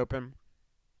job is open.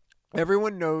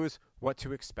 Everyone knows what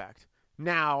to expect.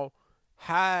 Now,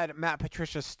 had Matt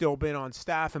Patricia still been on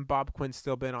staff and Bob Quinn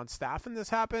still been on staff and this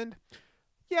happened,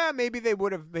 yeah, maybe they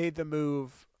would have made the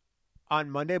move on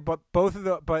Monday, but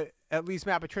at least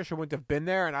Matt Patricia wouldn't have been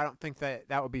there, and I don't think that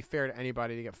would be fair to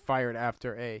anybody to get fired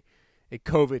after a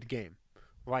COVID game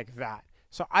like that.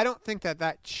 So I don't think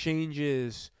that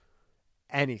changes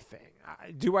anything.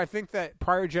 Do I think that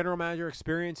prior general manager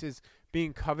experience is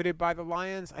being coveted by the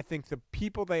Lions? I think the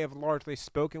people they have largely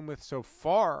spoken with so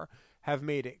far have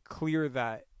made it clear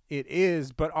that it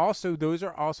is, but also those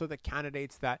are also the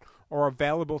candidates that are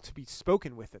available to be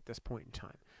spoken with at this point in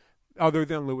time, other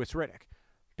than Louis Riddick,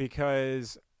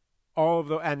 because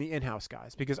and the in-house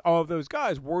guys, because all of those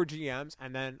guys were GMs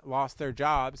and then lost their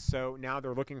jobs, so now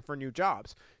they're looking for new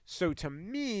jobs. So to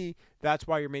me, that's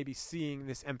why you're maybe seeing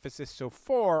this emphasis so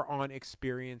far on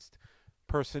experienced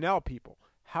personnel people.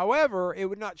 However, it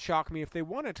would not shock me if they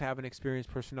wanted to have an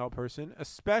experienced personnel person,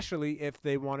 especially if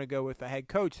they want to go with a head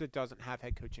coach that doesn't have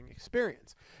head coaching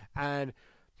experience. And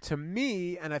to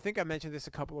me, and I think I mentioned this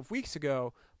a couple of weeks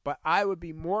ago, but I would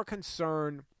be more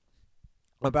concerned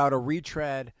about a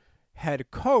retread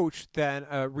head coach than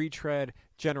a retread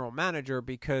general manager,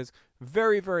 because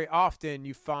very, very often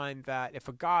you find that if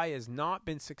a guy has not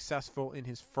been successful in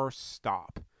his first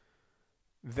stop,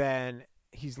 then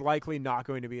he's likely not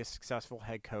going to be a successful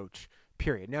head coach,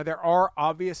 period. Now, there are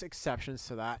obvious exceptions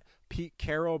to that, Pete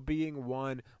Carroll being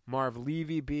one, Marv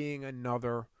Levy being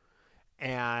another,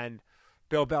 and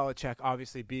Bill Belichick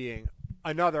obviously being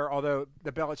another, although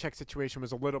the Belichick situation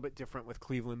was a little bit different with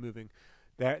Cleveland moving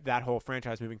that whole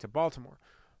franchise moving to Baltimore.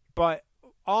 But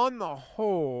on the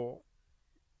whole,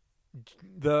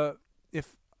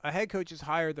 if a head coach is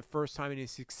hired the first time and he's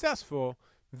successful,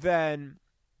 then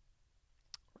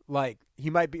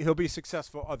he'll be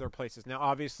successful other places. Now,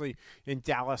 obviously in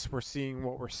Dallas we're seeing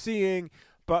what we're seeing,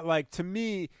 but to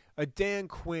me, if Dan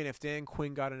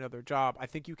Quinn got another job, I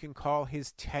think you can call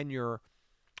his tenure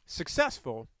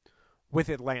successful with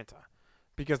Atlanta,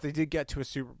 because they did get to a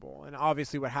Super Bowl, and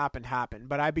obviously what happened.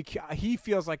 But he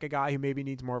feels like a guy who maybe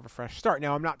needs more of a fresh start.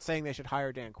 Now, I'm not saying they should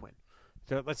hire Dan Quinn.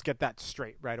 So let's get that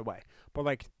straight right away.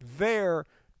 But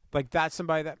that's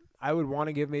somebody that I would want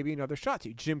to give maybe another shot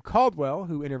to. Jim Caldwell,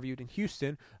 who interviewed in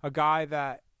Houston, a guy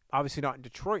that obviously not in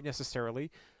Detroit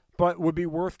necessarily, but would be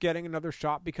worth getting another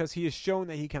shot because he has shown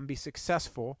that he can be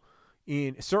successful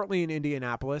certainly in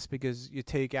Indianapolis, because you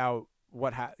take out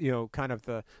kind of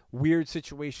the weird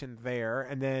situation there,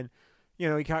 and then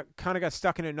he kind of got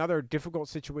stuck in another difficult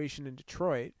situation in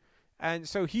Detroit, and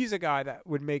so he's a guy that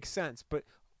would make sense. But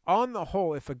on the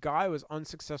whole, if a guy was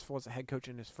unsuccessful as a head coach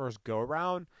in his first go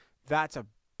around, that's a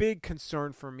big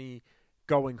concern for me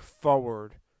going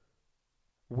forward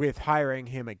with hiring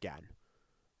him again.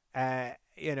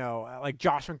 Like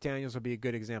Josh McDaniels would be a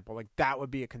good example. Like that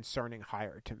would be a concerning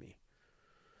hire to me.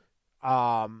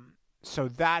 So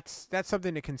that's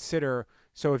something to consider.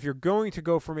 So if you're going to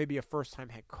go for maybe a first-time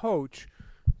head coach,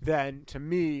 then to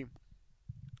me,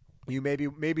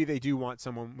 maybe they do want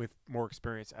someone with more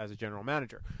experience as a general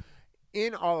manager.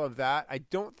 In all of that, I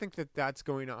don't think that's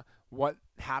going to what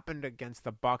happened against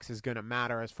the Bucs is going to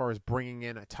matter as far as bringing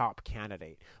in a top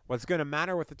candidate. What's going to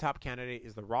matter with the top candidate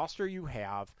is the roster you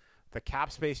have, the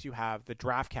cap space you have, the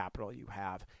draft capital you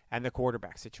have, and the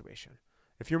quarterback situation.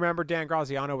 If you remember, Dan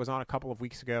Graziano was on a couple of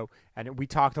weeks ago, and we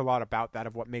talked a lot about that,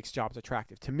 of what makes jobs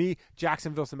attractive. To me,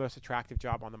 Jacksonville's the most attractive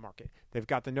job on the market. They've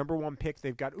got the number one pick.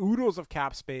 They've got oodles of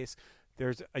cap space.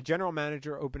 There's a general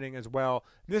manager opening as well.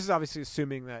 This is obviously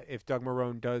assuming that if Doug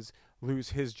Marrone does lose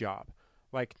his job.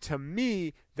 Like, to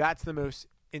me, that's the most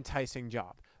enticing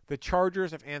job. The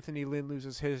Chargers, if Anthony Lynn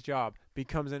loses his job,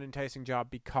 becomes an enticing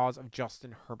job because of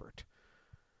Justin Herbert.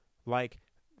 Like,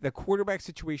 the quarterback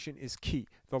situation is key.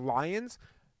 The Lions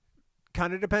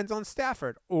kind of depends on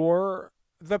Stafford or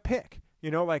the pick.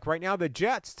 Like right now, the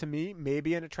Jets, to me, may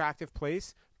be an attractive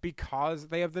place because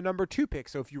they have the number 2 pick.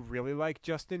 So if you really like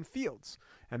Justin Fields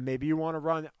and maybe you want to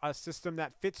run a system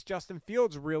that fits Justin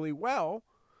Fields really well,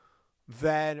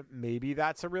 then maybe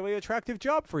that's a really attractive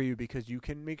job for you because you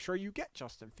can make sure you get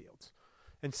Justin Fields.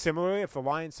 And similarly, if the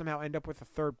Lions somehow end up with a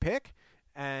 3rd pick,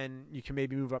 and you can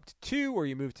maybe move up to 2, or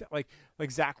you move to like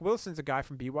Zach Wilson's a guy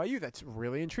from BYU that's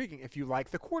really intriguing if you like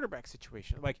the quarterback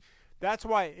situation. Like, that's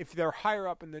why if they're higher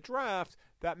up in the draft,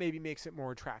 that maybe makes it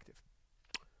more attractive.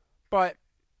 But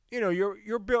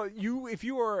if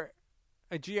you are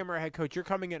a GM or a head coach, you're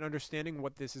coming in understanding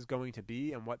what this is going to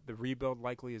be and what the rebuild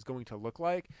likely is going to look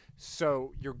like.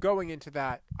 So you're going into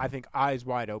that, I think, eyes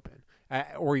wide open,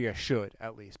 or you should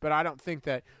at least. But I don't think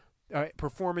that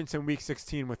performance in Week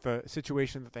 16 with the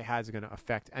situation that they had is going to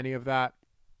affect any of that.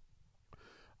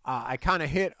 I kind of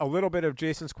hit a little bit of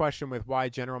Jason's question with why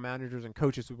general managers and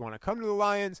coaches would want to come to the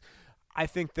Lions. I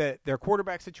think that their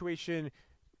quarterback situation,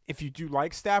 if you do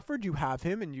like Stafford, you have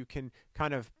him and you can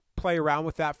kind of play around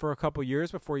with that for a couple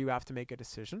years before you have to make a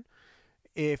decision.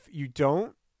 If you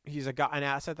don't, he's an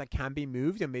asset that can be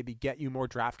moved and maybe get you more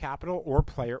draft capital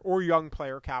or young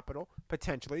player capital,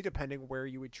 potentially, depending where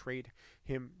you would trade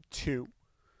him to.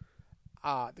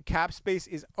 The cap space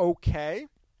is okay.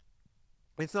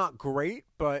 It's not great,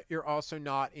 but you're also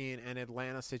not in an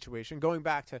Atlanta situation. Going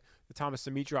back to the Thomas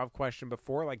Dimitroff question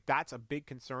before, like that's a big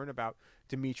concern about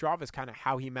Dimitroff is kind of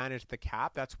how he managed the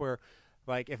cap. That's where,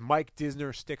 like, if Mike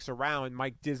Disner sticks around,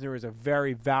 Mike Disner is a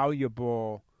very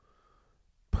valuable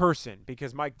person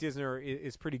because Mike Disner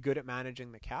is pretty good at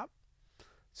managing the cap.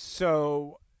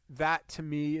 So that to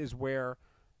me is where,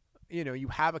 you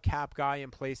have a cap guy in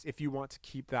place if you want to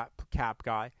keep that cap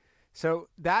guy. So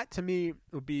that to me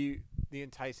would be the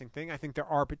enticing thing. I think there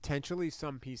are potentially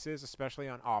some pieces, especially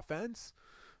on offense,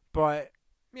 but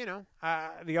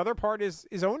the other part is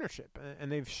ownership,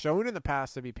 and they've shown in the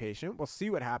past to be patient. We'll see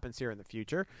what happens here in the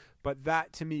future, but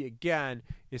that to me again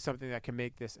is something that can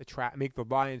make the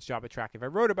Lions job attractive. I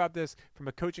wrote about this from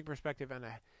a coaching perspective and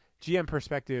a GM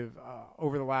perspective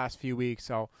over the last few weeks.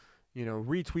 I'll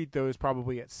retweet those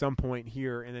probably at some point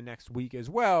here in the next week as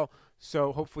well.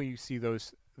 So hopefully you see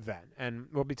those then, and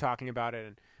we'll be talking about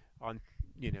it on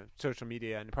social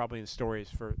media and probably in stories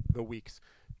for the weeks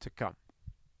to come.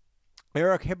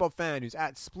 Eric Hippofan, who's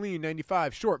at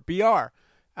Spleen95 short BR,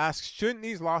 asks, shouldn't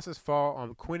these losses fall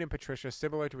on Quinn and Patricia,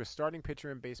 similar to a starting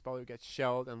pitcher in baseball who gets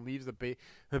shelled and leaves the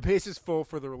bases full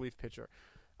for the relief pitcher?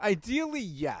 Ideally,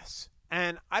 yes.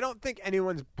 And I don't think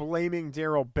anyone's blaming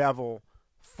Darrell Bevell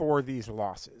for these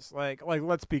losses. Like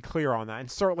let's be clear on that.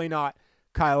 And certainly not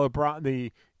Kyle O'Brien,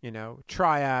 the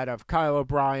triad of Kyle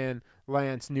O'Brien,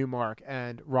 Lance Newmark,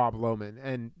 and Rob Lohman,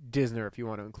 and Disner if you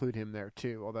want to include him there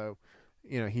too, although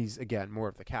he's, again, more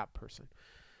of the cap person.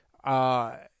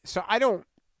 So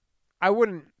I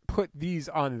wouldn't put these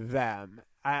on them.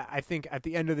 I think at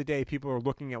the end of the day, people are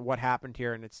looking at what happened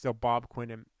here, and it's still Bob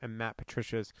Quinn and Matt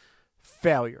Patricia's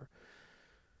failure.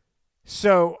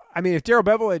 So, I mean, if Darrell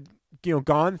Bevell had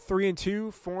gone 3-2,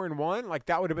 4-1, like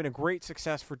that would have been a great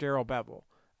success for Darrell Bevell.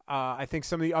 I think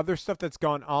some of the other stuff that's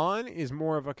gone on is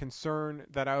more of a concern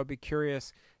that I would be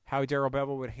curious how Darrell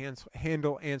Bevell would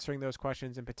handle answering those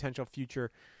questions in potential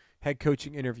future head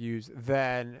coaching interviews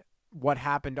than what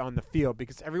happened on the field,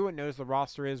 because everyone knows the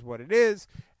roster is what it is.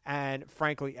 And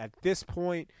frankly, at this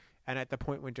point, and at the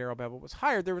point when Darrell Bevell was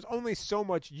hired, there was only so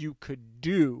much you could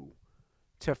do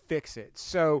to fix it.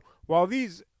 So while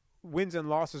these wins and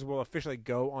losses will officially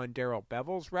go on Darrell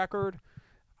Bevell's record,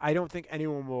 I don't think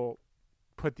anyone will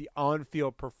put the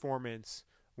on-field performance,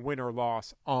 win or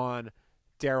loss, on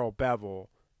Darrell Bevell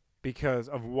because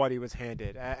of what he was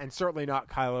handed. And certainly not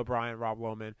Kyle O'Brien, Rob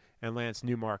Lohman, and Lance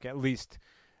Newmark, at least,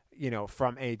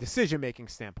 from a decision-making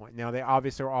standpoint. Now, they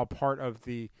obviously are all part of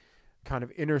the kind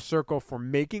of inner circle for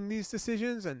making these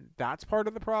decisions, and that's part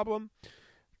of the problem.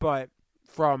 But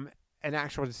from an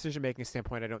actual decision-making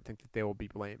standpoint, I don't think that they will be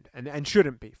blamed, and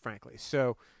shouldn't be, frankly.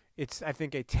 So it's, I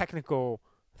think, a technical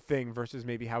thing versus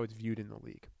maybe how it's viewed in the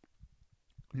league.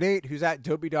 Nate, who's at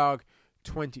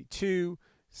DopeyDog22,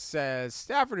 says,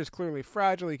 Stafford is clearly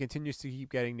fragile. He continues to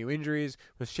keep getting new injuries.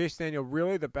 Was Chase Daniel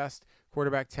really the best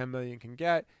quarterback $10 million can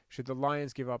get? Should the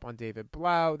Lions give up on David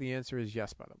Blau? The answer is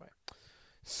yes, by the way.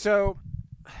 So,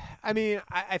 I mean,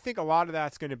 I think a lot of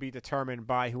that's going to be determined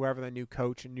by whoever the new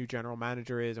coach and new general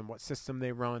manager is and what system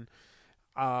they run.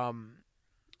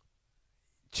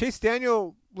 Chase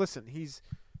Daniel, listen, he's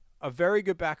a very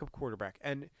good backup quarterback.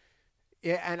 And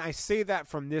I say that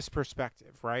from this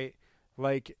perspective, right?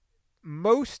 Like,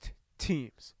 most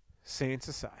teams, Saints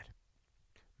aside,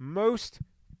 most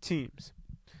teams,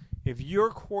 if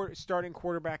your starting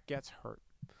quarterback gets hurt,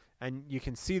 and you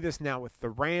can see this now with the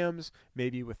Rams,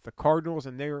 maybe with the Cardinals,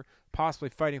 and they're possibly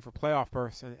fighting for playoff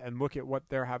berths, and look at what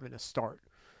they're having to start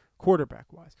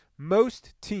quarterback-wise.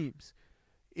 Most teams,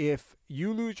 if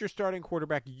you lose your starting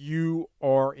quarterback, you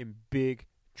are in big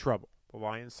trouble. The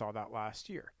Lions saw that last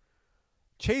year.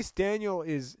 Chase Daniel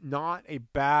is not a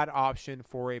bad option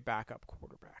for a backup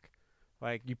quarterback.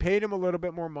 Like, you paid him a little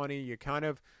bit more money. You kind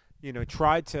of,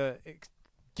 tried to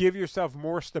give yourself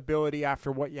more stability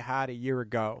after what you had a year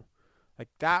ago. Like,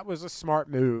 that was a smart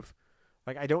move.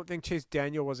 Like, I don't think Chase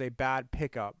Daniel was a bad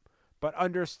pickup. But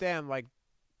understand, like,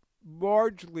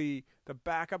 largely the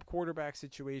backup quarterback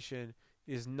situation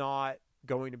is not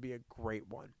going to be a great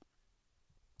one.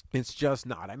 It's just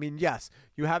not. I mean, yes,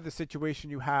 you have the situation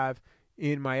you have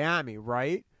in Miami,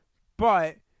 right?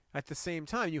 But at the same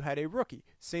time, you had a rookie.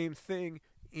 Same thing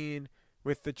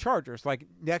with the Chargers. Like,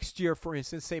 next year, for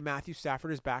instance, say Matthew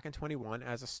Stafford is back in 21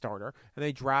 as a starter, and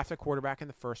they draft a quarterback in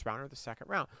the first round or the second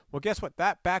round. Well, guess what?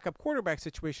 That backup quarterback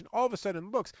situation all of a sudden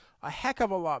looks a heck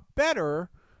of a lot better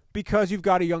because you've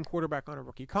got a young quarterback on a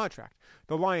rookie contract.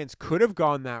 The Lions could have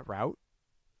gone that route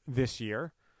this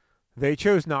year. They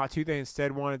chose not to. They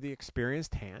instead wanted the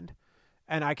experienced hand.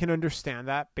 And I can understand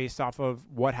that based off of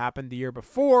what happened the year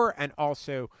before and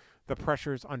also the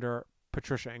pressures under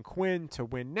Patricia and Quinn to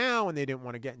win now, and they didn't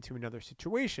want to get into another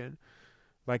situation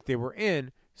like they were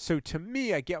in. So to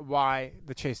me, I get why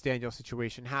the Chase Daniel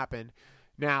situation happened.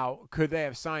 Now, could they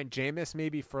have signed Jameis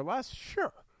maybe for less?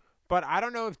 Sure. But I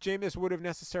don't know if Jameis would have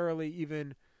necessarily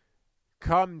even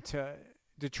come to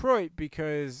Detroit,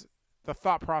 because the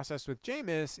thought process with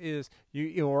Jameis is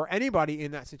or anybody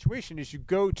in that situation is you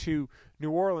go to New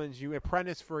Orleans, you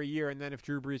apprentice for a year, and then if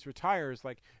Drew Brees retires,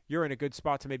 like, you're in a good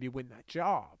spot to maybe win that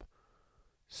job.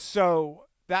 So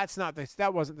that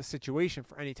wasn't the situation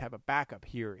for any type of backup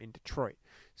here in Detroit.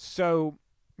 So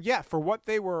yeah, for what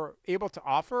they were able to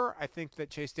offer, I think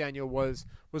that Chase Daniel was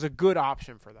a good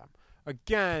option for them.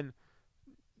 Again,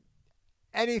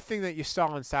 anything that you saw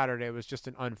on Saturday was just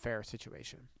an unfair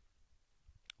situation.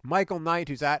 Michael Knight,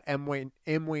 who's at M. Wayne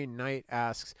Knight,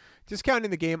 asks, discounting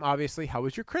the game, obviously, how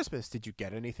was your Christmas? Did you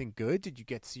get anything good? Did you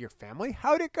get to see your family?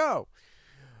 How'd it go?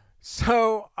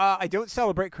 So I don't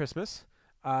celebrate Christmas.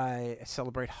 I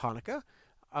celebrate Hanukkah.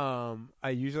 I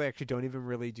usually actually don't even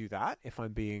really do that, if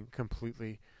I'm being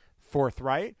completely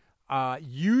forthright.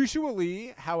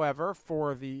 Usually, however,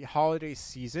 for the holiday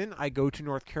season, I go to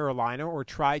North Carolina, or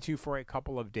try to, for a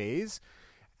couple of days,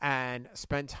 and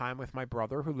spend time with my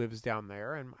brother who lives down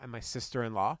there, and my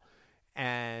sister-in-law,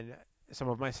 and some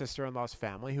of my sister-in-law's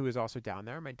family who is also down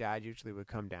there. My dad usually would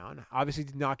come down. Obviously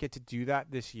did not get to do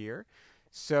that this year.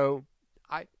 So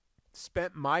I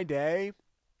spent my day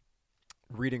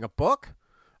reading a book.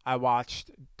 I watched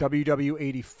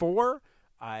WW84.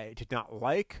 I did not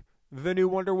like the new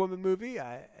Wonder Woman movie.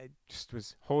 I just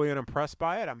was wholly unimpressed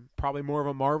by it. I'm probably more of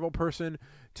a Marvel person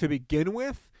to begin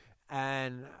with.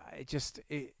 And it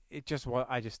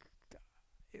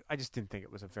I just didn't think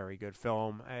it was a very good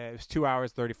film. It was 2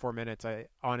 hours, 34 minutes. I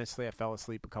fell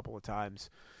asleep a couple of times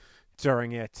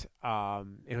during it.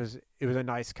 It was a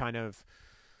nice kind of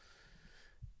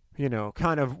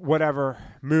whatever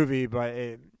movie, but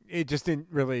it just didn't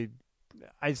really.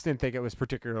 I just didn't think it was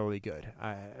particularly good,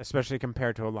 especially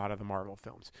compared to a lot of the Marvel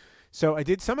films. So I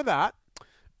did some of that.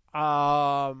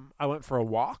 I went for a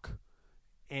walk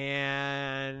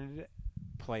and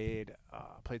played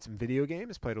some video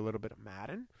games, played a little bit of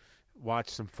Madden,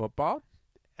 watched some football,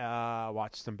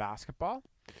 watched some basketball.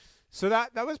 So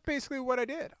that was basically what I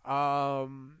did.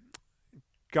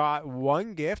 Got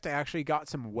one gift. I actually got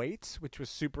some weights, which was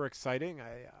super exciting.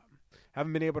 I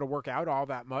haven't been able to work out all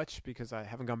that much because I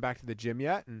haven't gone back to the gym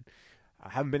yet, and I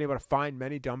haven't been able to find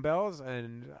many dumbbells,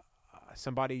 and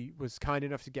somebody was kind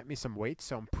enough to get me some weights,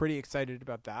 so I'm pretty excited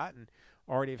about that and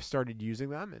already have started using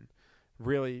them and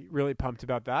really, really pumped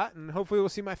about that. And hopefully we'll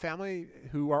see my family,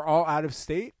 who are all out of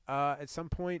state, at some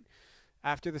point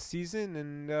after the season,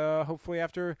 and hopefully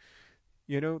after,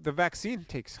 the vaccine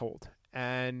takes hold.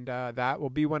 And that will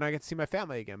be when I get to see my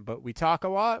family again. But we talk a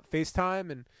lot,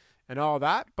 FaceTime and all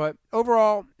that. But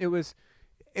overall, it was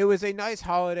a nice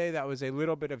holiday. That was a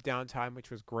little bit of downtime, which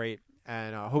was great.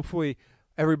 And hopefully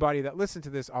everybody that listened to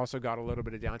this also got a little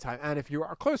bit of downtime. And if you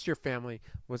are close to your family,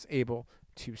 was able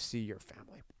to see your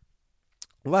family.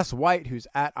 Les White, who's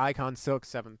at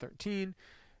IconSilk713,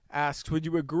 asks, would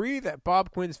you agree that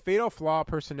Bob Quinn's fatal flaw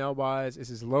personnel-wise is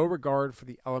his low regard for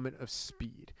the element of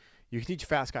speed? You can teach a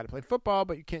fast guy to play football,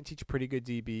 but you can't teach a pretty good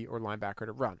DB or linebacker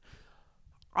to run.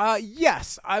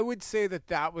 Yes, I would say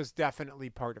that was definitely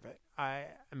part of it. I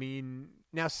mean,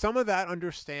 now some of that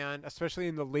understand, especially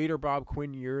in the later Bob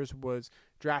Quinn years, was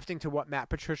drafting to what Matt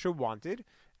Patricia wanted.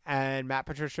 And Matt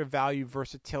Patricia valued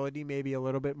versatility maybe a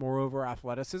little bit more over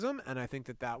athleticism. And I think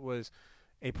that was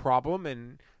a problem,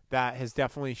 and that has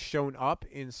definitely shown up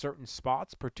in certain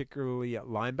spots, particularly at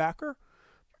linebacker.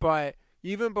 But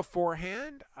even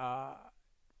beforehand,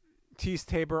 Tease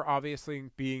Tabor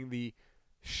obviously being the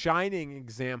shining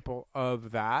example of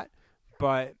that.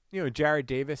 But, Jared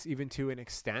Davis, even to an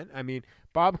extent. I mean,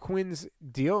 Bob Quinn's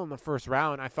deal in the first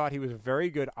round, I thought he was a very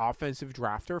good offensive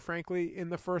drafter, frankly, in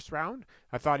the first round.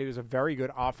 I thought he was a very good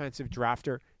offensive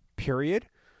drafter, period.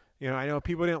 I know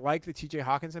people didn't like the T.J.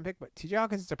 Hawkinson pick, but T.J.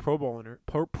 Hawkinson is a Pro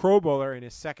Bowler in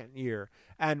his second year,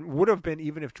 and would have been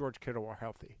even if George Kittle were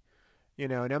healthy.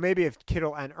 Now maybe if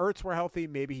Kittle and Ertz were healthy,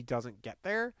 maybe he doesn't get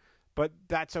there, but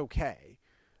that's okay.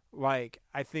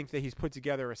 I think that he's put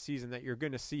together a season that you're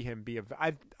going to see him be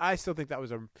I still think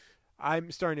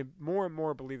I'm starting to more and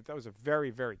more believe that was a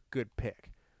very, very good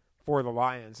pick for the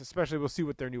Lions, especially we'll see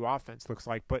what their new offense looks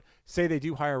like. But say they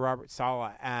do hire Robert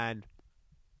Saleh and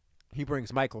he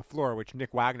brings Mike LaFleur, which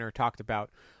Nick Wagner talked about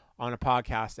on a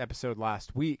podcast episode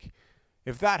last week.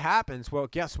 If that happens, well,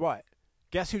 guess what?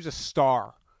 Guess who's a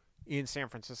star in San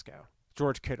Francisco?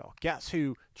 George Kittle. Guess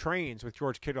who trains with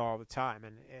George Kittle all the time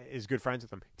and is good friends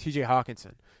with him? T.J.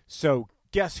 Hawkinson. So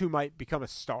guess who might become a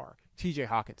star? T.J.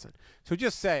 Hawkinson. So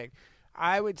just saying,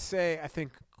 I would say I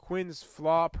think Quinn's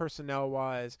flaw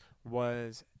personnel-wise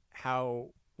was how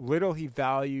little he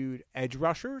valued edge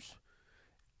rushers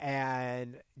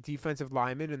and defensive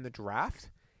linemen in the draft.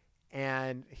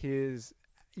 And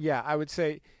I would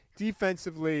say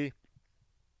defensively,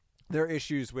 their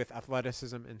issues with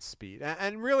athleticism and speed.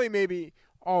 And really maybe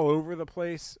all over the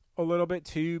place a little bit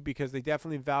too, because they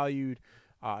definitely valued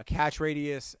catch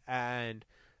radius and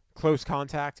close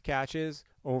contact catches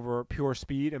over pure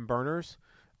speed and burners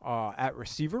at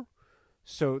receiver.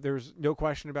 So there's no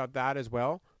question about that as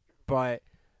well. But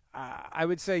I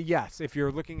would say yes, if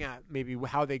you're looking at maybe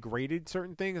how they graded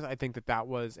certain things, I think that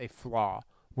was a flaw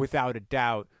without a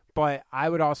doubt. But I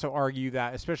would also argue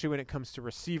that, especially when it comes to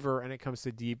receiver and it comes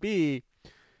to DB,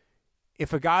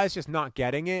 if a guy's just not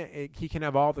getting it, he can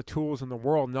have all the tools in the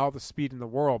world and all the speed in the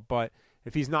world, but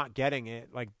if he's not getting it,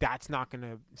 that's not going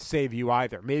to save you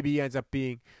either. Maybe he ends up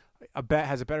being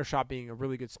has a better shot being a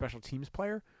really good special teams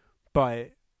player,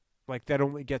 but that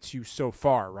only gets you so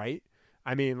far, right?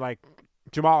 I mean,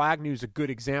 Jamal Agnew is a good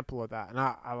example of that, and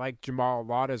I like Jamal a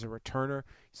lot as a returner.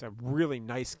 He's a really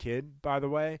nice kid, by the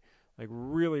way.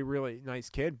 Really, really nice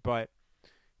kid, but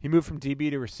he moved from DB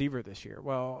to receiver this year.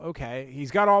 Well, okay, he's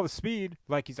got all the speed.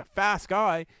 He's a fast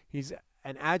guy. He's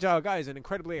an agile guy. He's an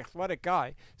incredibly athletic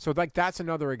guy. So, that's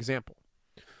another example.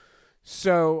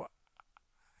 So,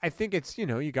 I think it's,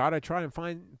 you got to try and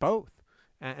find both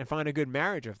and find a good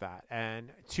marriage of that.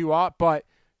 But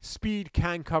speed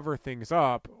can cover things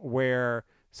up where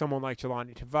someone like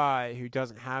Jelani Tavai, who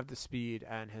doesn't have the speed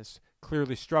and has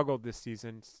clearly struggled this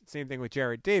season, same thing with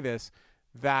Jared Davis,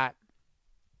 that's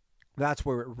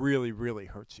where it really, really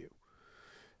hurts you.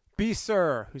 B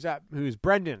Sir, who's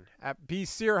Brendan at B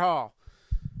Sear Hall,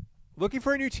 looking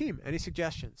for a new team. Any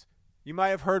suggestions? You might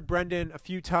have heard Brendan a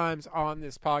few times on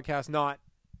this podcast, not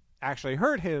actually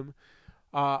heard him,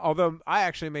 although I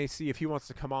actually may see if he wants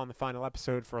to come on the final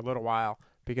episode for a little while,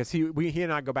 because he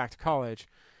and I go back to college,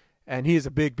 and he is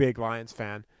a big Lions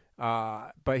fan.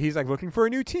 But he's like looking for a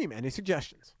new team. Any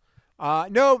suggestions?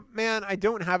 No, man, I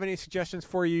don't have any suggestions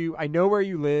for you. I know where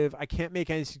you live. I can't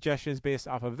make any suggestions based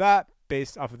off of that,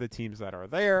 based off of the teams that are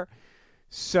there.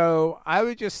 So I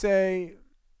would just say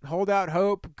hold out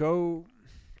hope. Go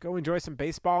enjoy some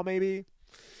baseball maybe.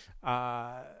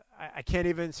 I can't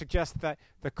even suggest that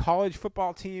the college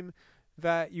football team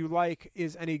that you like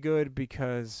is any good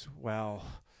because, well,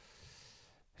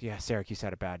 yeah, Syracuse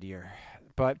had a bad year.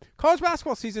 But college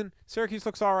basketball season, Syracuse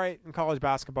looks all right in college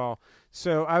basketball.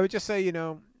 So I would just say,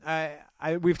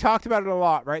 we've talked about it a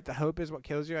lot, right? The hope is what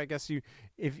kills you. I guess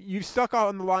if you've stuck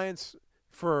on the Lions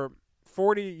for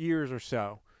 40 years or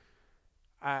so,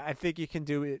 I think you can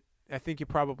do it. I think you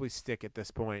probably stick at this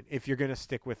point if you're going to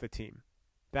stick with the team.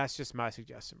 That's just my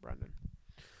suggestion, Brendan.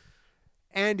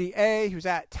 Andy A., who's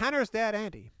at Tanner's Dad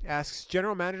Andy, asks,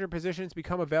 general manager positions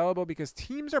become available because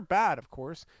teams are bad, of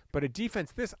course, but a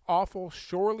defense this awful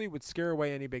surely would scare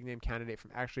away any big-name candidate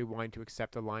from actually wanting to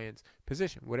accept a Lions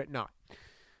position, would it not?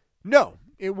 No,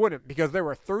 it wouldn't, because there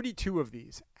were 32 of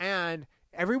these, and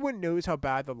everyone knows how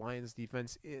bad the Lions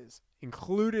defense is,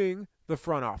 including the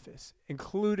front office,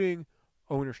 including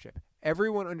ownership.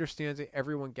 Everyone understands it.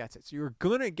 Everyone gets it. So you're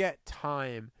going to get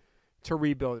time to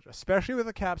rebuild it, especially with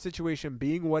the cap situation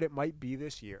being what it might be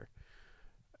this year.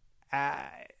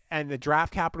 And the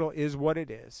draft capital is what it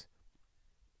is.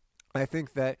 I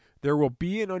think that there will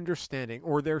be an understanding,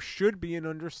 or there should be an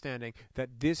understanding,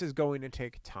 that this is going to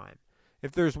take time.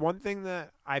 If there's one thing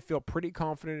that I feel pretty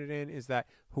confident in, is that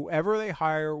whoever they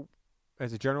hire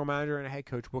as a general manager and a head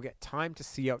coach will get time to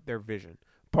see out their vision,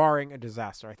 barring a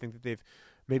disaster. I think that they've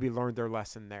maybe learned their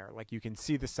lesson there. Like, you can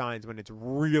see the signs when it's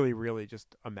really, really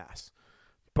just a mess.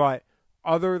 But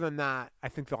other than that, I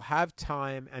think they'll have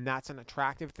time, and that's an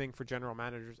attractive thing for general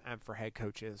managers and for head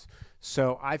coaches.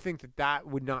 So I think that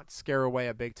would not scare away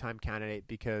a big-time candidate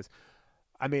because,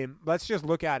 I mean, let's just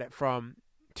look at it from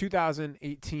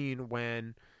 2018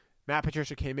 when Matt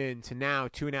Patricia came in to now,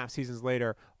 2.5 seasons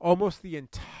later, almost the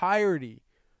entirety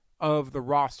of the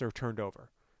roster turned over.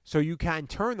 So you can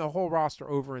turn the whole roster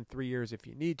over in 3 years if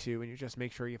you need to, and you just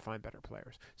make sure you find better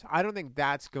players. So I don't think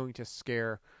that's going to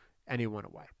scare anyone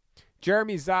away.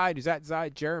 Jeremy Zide, who's at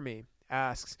Zide Jeremy,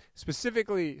 asks,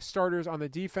 specifically starters on the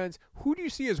defense, who do you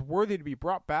see as worthy to be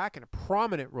brought back in a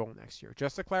prominent role next year?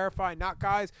 Just to clarify, not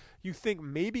guys you think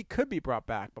maybe could be brought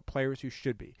back, but players who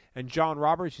should be. And John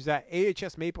Roberts, who's at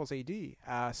AHS Maples AD,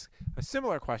 asks a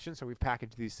similar question, so we've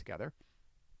packaged these together.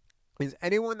 Is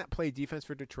anyone that played defense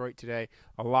for Detroit today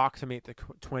a lock to make the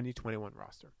 2021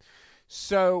 roster?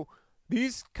 So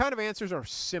these kind of answers are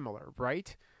similar,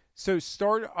 right? So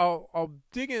I'll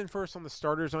dig in first on the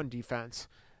starters on defense.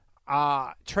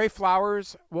 Trey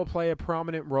Flowers will play a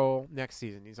prominent role next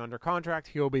season. He's under contract.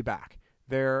 He'll be back.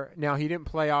 Now, he didn't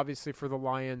play, obviously, for the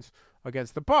Lions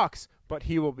against the Bucs, but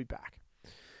he will be back.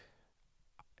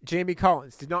 Jamie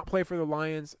Collins did not play for the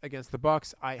Lions against the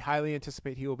Bucs. I highly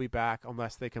anticipate he will be back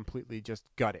unless they completely just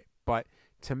gut it. But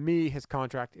to me, his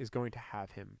contract is going to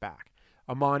have him back.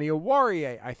 Amani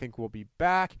Owarie, I think, will be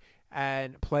back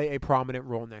and play a prominent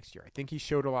role next year. I think he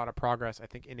showed a lot of progress. I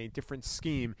think in a different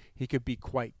scheme, he could be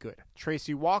quite good.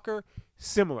 Tracy Walker,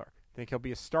 similar. I think he'll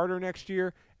be a starter next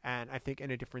year, and I think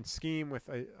in a different scheme with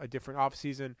a different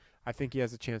offseason, I think he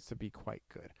has a chance to be quite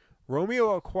good.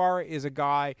 Romeo Okwara is a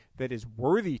guy that is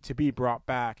worthy to be brought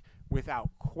back without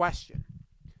question.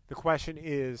 The question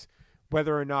is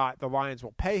whether or not the Lions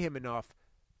will pay him enough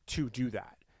to do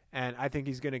that. And I think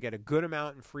he's going to get a good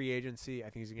amount in free agency. I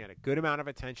think he's going to get a good amount of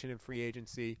attention in free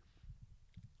agency.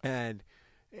 And,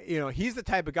 he's the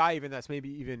type of guy even that's maybe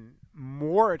even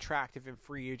more attractive in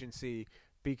free agency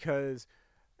because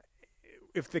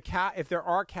if there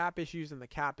are cap issues and the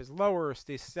cap is lower or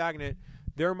stays stagnant,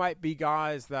 there might be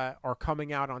guys that are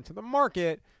coming out onto the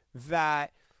market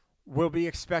that will be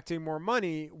expecting more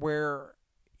money where,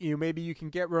 maybe you can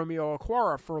get Romeo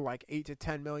Okwara for like $8 to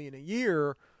 $10 million a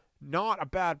year. Not a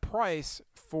bad price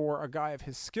for a guy of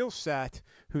his skill set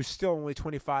who's still only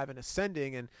 25 and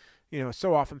ascending. And,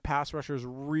 so often pass rushers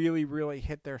really, really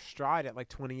hit their stride at like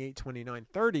 28, 29,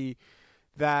 30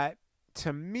 that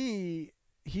to me,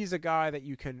 he's a guy that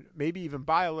you can maybe even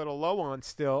buy a little low on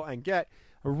still and get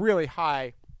a really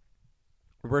high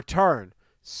return.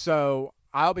 So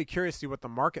I'll be curious to see what the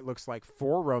market looks like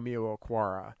for Romeo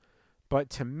Okwara.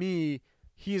 But to me,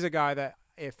 he's a guy that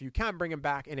if you can bring him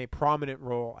back in a prominent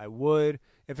role, I would.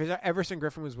 If Everson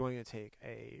Griffin was willing to take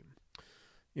a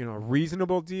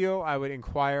reasonable deal, I would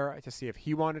inquire to see if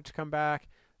he wanted to come back.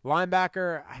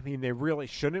 Linebacker, I mean, they really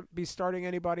shouldn't be starting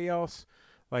anybody else.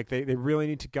 Like, they really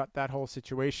need to gut that whole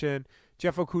situation.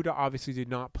 Jeff Okudah obviously did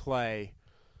not play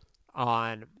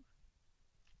on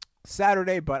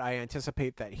Saturday, but I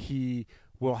anticipate that he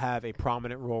will have a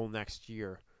prominent role next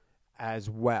year as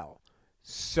well.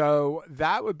 So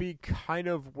that would be kind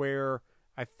of where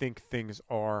I think things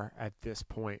are at this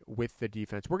point with the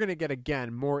defense. We're going to get,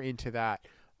 again, more into that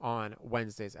on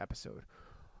Wednesday's episode.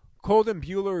 Colden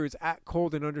Bueller, who's at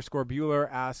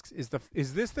Colden_Bueller, asks, is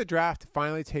this the draft to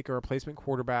finally take a replacement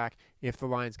quarterback if the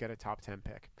Lions get a top 10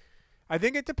 pick? I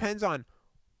think it depends on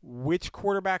which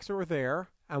quarterbacks are there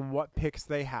and what picks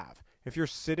they have. If you're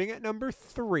sitting at number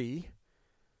 3,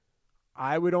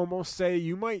 I would almost say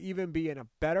you might even be in a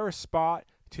better spot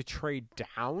to trade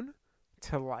down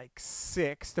to like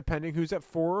 6, depending who's at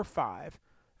 4 or 5.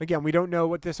 Again, we don't know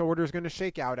what this order is going to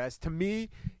shake out as. To me,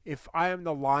 if I am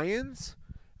the Lions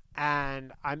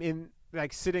and I'm in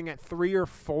like sitting at 3 or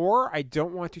 4, I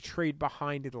don't want to trade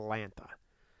behind Atlanta.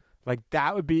 Like,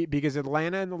 that would be because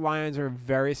Atlanta and the Lions are in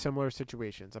very similar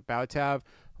situations, about to have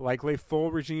likely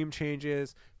full regime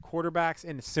changes, quarterbacks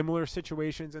in similar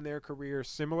situations in their careers,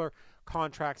 similar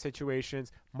contract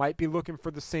situations, might be looking for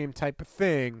the same type of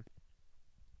thing.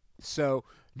 So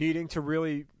needing to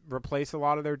really replace a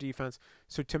lot of their defense.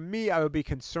 So to me, I would be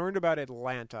concerned about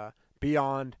Atlanta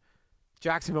beyond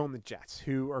Jacksonville and the Jets,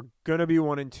 who are going to be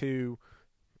 1 and 2,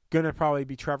 going to probably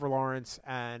be Trevor Lawrence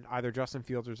and either Justin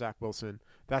Fields or Zach Wilson.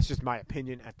 That's just my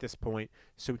opinion at this point.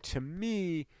 So to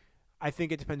me, I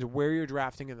think it depends where you're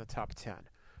drafting in the top 10.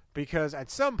 Because at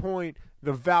some point,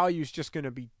 the value is just going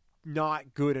to be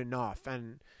not good enough.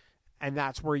 And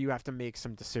that's where you have to make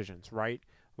some decisions, right?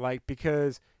 Like,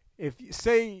 because if,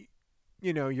 say,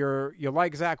 you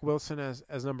like Zach Wilson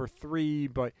as number 3,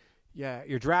 but yeah,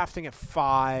 you're drafting at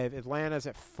 5, Atlanta's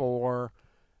at 4,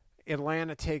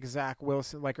 Atlanta takes Zach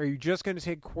Wilson. Like, are you just going to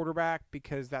take quarterback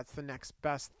because that's the next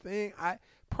best thing?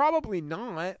 Probably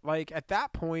not. Like, at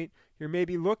that point, you're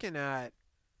maybe looking at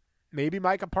maybe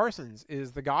Micah Parsons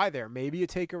is the guy there. Maybe you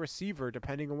take a receiver,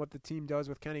 depending on what the team does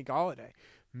with Kenny Golladay.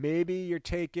 Maybe you're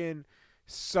taking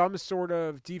some sort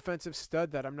of defensive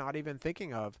stud that I'm not even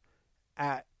thinking of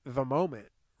at the moment,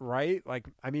 right? Like,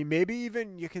 I mean, maybe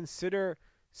even you consider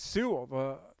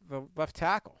Sewell, the left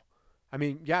tackle. I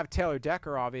mean, you have Taylor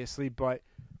Decker, obviously, but,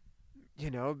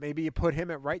 maybe you put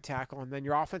him at right tackle, and then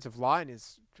your offensive line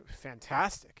is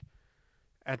fantastic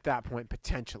at that point,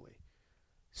 potentially.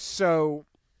 So,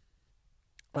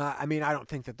 I don't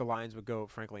think that the Lions would go,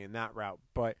 frankly, in that route.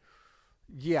 But,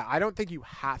 yeah, I don't think you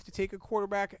have to take a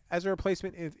quarterback as a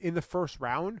replacement in the first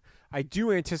round. I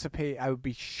do anticipate I would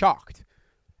be shocked,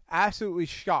 absolutely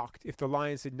shocked, if the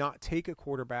Lions did not take a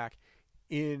quarterback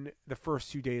in the first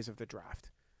 2 days of the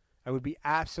draft. I would be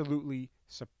absolutely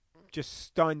just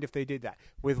stunned if they did that.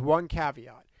 With one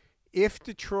caveat. If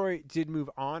Detroit did move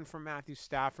on from Matthew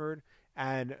Stafford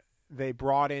and they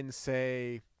brought in,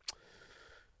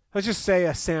 let's just say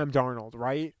a Sam Darnold,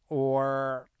 right?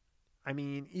 Or,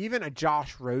 even a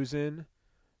Josh Rosen.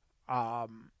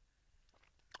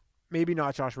 Maybe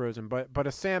not Josh Rosen, but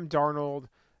a Sam Darnold,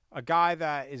 a guy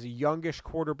that is a youngish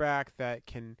quarterback that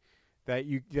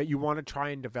you want to try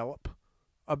and develop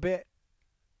a bit.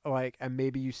 Like, and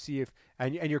maybe you see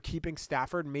and you're keeping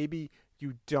Stafford, maybe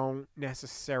you don't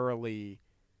necessarily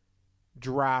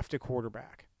draft a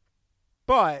quarterback,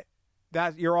 but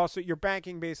that you're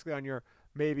banking basically on your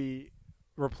maybe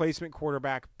replacement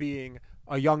quarterback being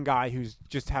a young guy who's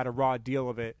just had a raw deal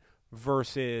of it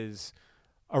versus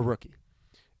a rookie.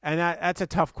 And that's a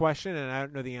tough question, and I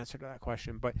don't know the answer to that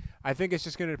question, but I think it's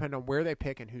just going to depend on where they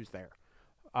pick and who's there.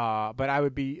 But I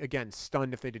would be, again,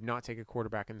 stunned if they did not take a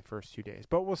quarterback in the first 2 days.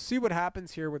 But we'll see what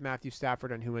happens here with Matthew Stafford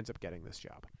and who ends up getting this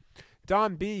job.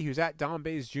 Don B., who's at Don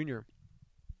Bays Jr.,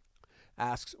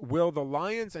 asks, will the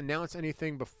Lions announce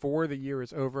anything before the year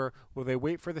is over? Will they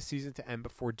wait for the season to end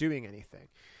before doing anything?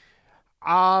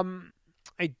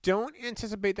 I don't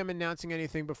anticipate them announcing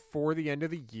anything before the end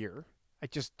of the year. I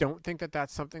just don't think that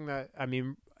that's something that,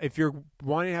 if you're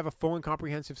wanting to have a full and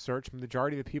comprehensive search, the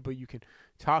majority of the people you can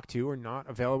talk to are not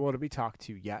available to be talked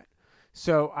to yet.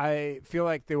 So I feel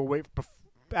like they will wait.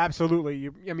 Absolutely.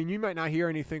 You might not hear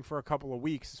anything for a couple of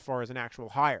weeks as far as an actual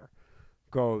hire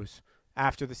goes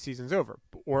after the season's over.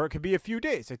 Or it could be a few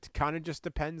days. It kind of just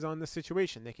depends on the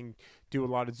situation. They can do a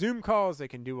lot of Zoom calls. They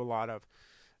can do a lot of,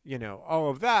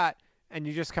 all of that. And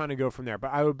you just kind of go from there.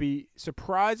 But I would be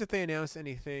surprised if they announced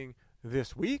anything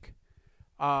this week.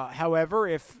 However,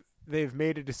 if they've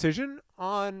made a decision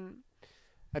on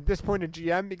at this point a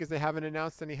GM because they haven't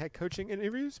announced any head coaching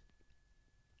interviews.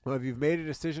 Well, if you've made a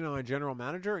decision on a general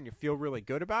manager and you feel really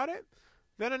good about it,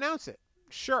 then announce it.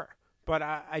 Sure. But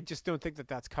I just don't think that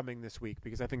that's coming this week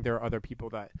because I think there are other people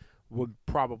that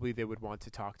they would want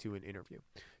to talk to and interview.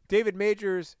 David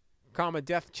Majors,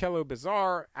 Death Cello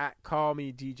Bizarre at Call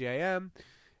Me DJM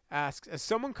asks, as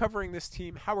someone covering this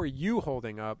team, how are you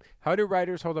holding up? How do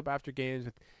writers hold up after games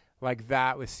like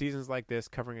that with seasons like this,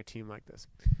 covering a team like this?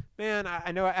 Man,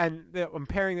 I know, and I'm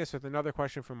pairing this with another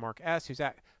question from Mark S., who's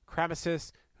at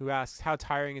Cramasis, who asks, how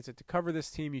tiring is it to cover this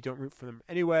team? You don't root for them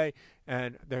anyway,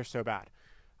 and they're so bad.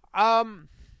 So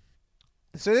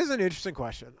this is an interesting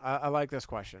question. I like this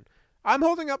question. I'm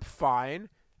holding up fine.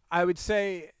 I would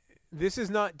say this is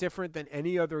not different than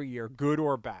any other year, good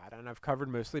or bad, and I've covered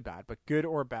mostly bad, but good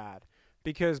or bad,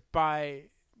 because by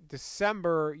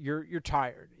December, you're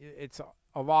tired. It's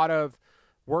a lot of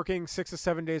working 6 to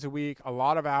 7 days a week, a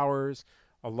lot of hours,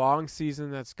 a long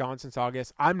season that's gone since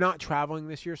August. I'm not traveling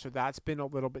this year, so that's been a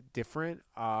little bit different.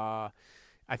 I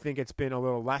think it's been a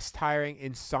little less tiring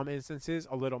in some instances,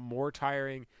 a little more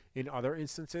tiring in other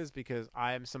instances, because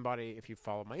I am somebody, if you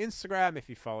follow my Instagram, if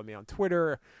you follow me on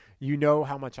Twitter, you know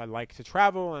how much I like to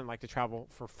travel and like to travel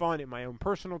for fun in my own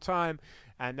personal time.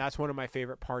 And that's one of my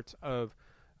favorite parts of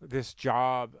this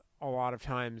job a lot of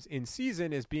times in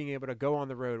season is being able to go on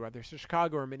the road, whether it's to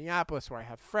Chicago or Minneapolis where I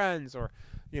have friends, or,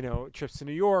 trips to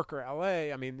New York or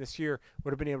LA. I mean, this year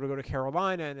would have been able to go to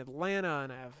Carolina and Atlanta,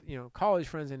 and I have, college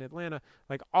friends in Atlanta,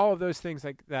 like all of those things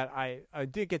like that I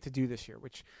did get to do this year,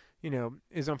 which,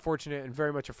 is unfortunate and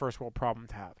very much a first world problem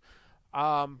to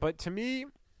have. But to me,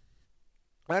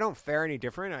 I don't fare any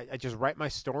different. I just write my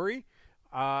story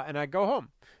and I go home.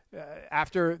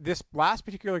 After this last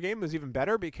particular game was even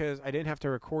better because I didn't have to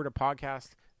record a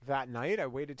podcast that night. I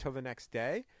waited till the next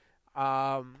day.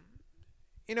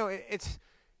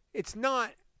 It's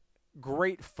not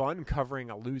great fun covering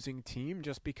a losing team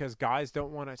just because guys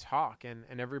don't want to talk and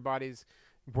everybody's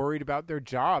worried about their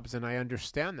jobs, and I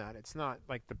understand that. It's not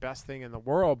like the best thing in the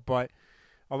world, but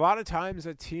a lot of times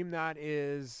a team that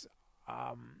is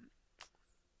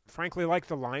frankly, like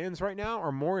the Lions right now,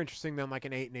 are more interesting than like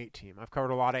an 8-8 team. I've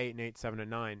covered a lot of 8-8,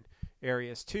 7-9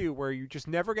 areas too, where you just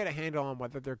never get a handle on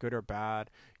whether they're good or bad.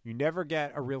 You never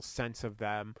get a real sense of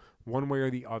them one way or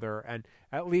the other. And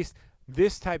at least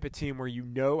this type of team where you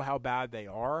know how bad they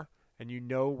are and you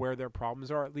know where their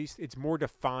problems are, at least it's more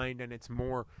defined and it's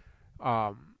more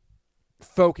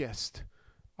focused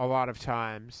a lot of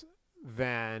times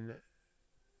than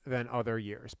other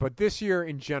years. But this year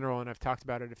in general, and I've talked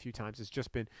about it a few times, it's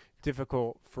just been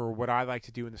difficult for what I like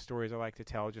to do and the stories I like to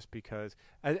tell, just because,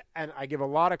 and I give a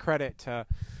lot of credit to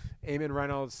Eamon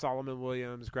Reynolds, Solomon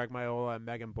Williams, Greg Miola, and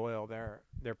Megan Boyle, their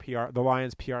PR, the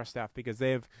Lions PR staff, because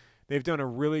they've done a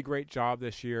really great job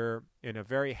this year in a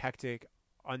very hectic,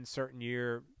 uncertain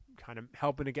year, kind of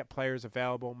helping to get players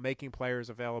available, making players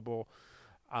available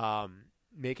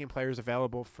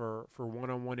for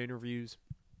one-on-one interviews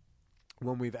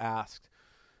when we've asked,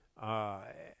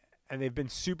 and they've been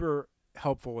super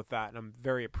helpful with that, and I'm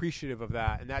very appreciative of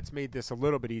that, and that's made this a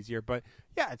little bit easier. But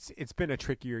yeah, it's been a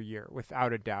trickier year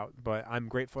without a doubt, but I'm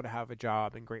grateful to have a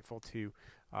job and grateful to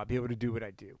be able to do what I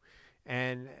do.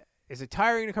 And is it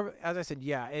tiring to cover? As I said,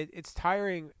 yeah, it's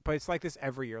tiring, but it's like this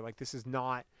every year. Like, this is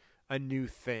not a new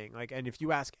thing. Like, and if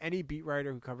you ask any beat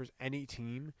writer who covers any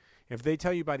team, if they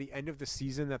tell you by the end of the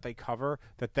season that they cover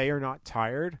that they are not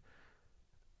tired,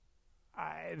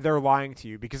 they're lying to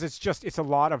you, because it's a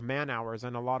lot of man hours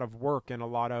and a lot of work and a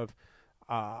lot of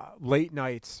late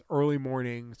nights, early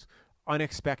mornings,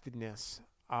 unexpectedness.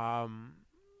 An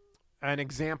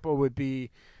example would be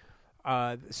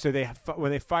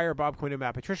when they fire Bob Quinn and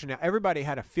Matt Patricia. Now, everybody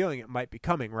had a feeling it might be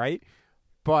coming, right?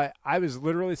 But I was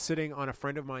literally sitting on a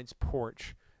friend of mine's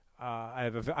porch. I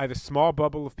have a small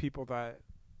bubble of people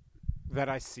that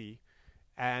I see,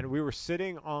 and we were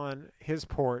sitting on his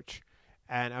porch.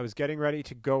 And I was getting ready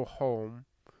to go home,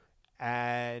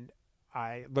 and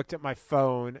I looked at my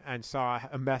phone and saw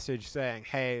a message saying,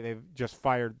 hey, they've just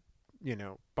fired,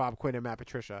 Bob Quinn and Matt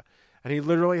Patricia. And he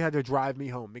literally had to drive me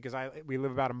home because we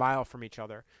live about a mile from each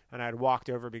other, and I had walked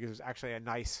over because it was actually a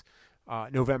nice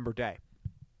November day.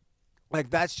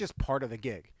 Like, that's just part of the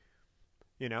gig,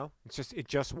 It's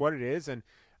just what it is. And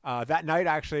that night,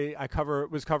 actually, I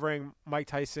was covering Mike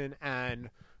Tyson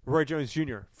and Roy Jones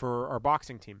Jr. for our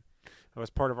boxing team. I was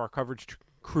part of our coverage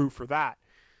crew for that.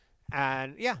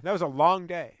 And, yeah, that was a long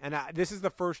day. And this is the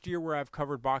first year where I've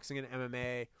covered boxing and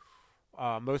MMA,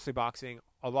 mostly boxing,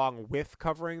 along with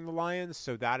covering the Lions.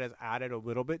 So that has added a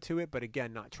little bit to it. But,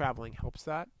 again, not traveling helps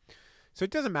that. So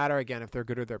it doesn't matter, again, if they're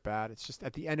good or they're bad. It's just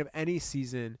at the end of any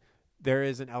season, there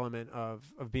is an element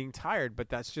of being tired, but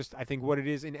that's just, I think, what it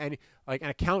is in any, like, an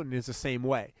accountant is the same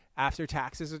way. After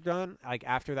taxes are done, like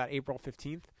after that April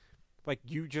 15th, like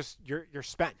you're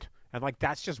spent. And like,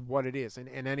 that's just what it is in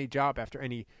any job after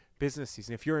any business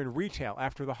season. If you're in retail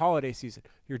after the holiday season,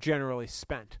 you're generally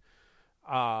spent.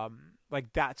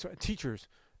 Like that's teachers,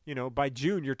 by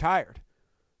June, you're tired.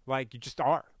 Like you just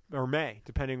are, or May,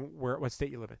 depending what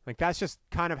state you live in. Like that's just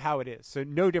kind of how it is. So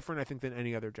no different, I think, than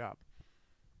any other job.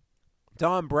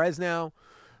 Don Bresnow,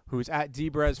 who's at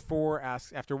dbrez4,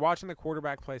 asks, after watching the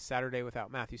quarterback play Saturday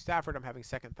without Matthew Stafford, I'm having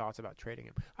second thoughts about trading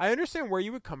him. I understand where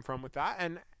you would come from with that,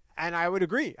 and I would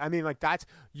agree. I mean, like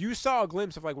you saw a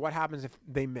glimpse of like what happens if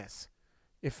they miss.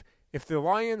 If the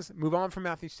Lions move on from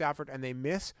Matthew Stafford and they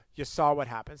miss, you saw what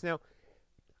happens. Now,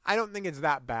 I don't think it's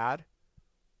that bad.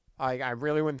 I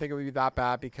really wouldn't think it would be that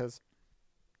bad because,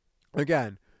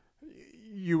 again,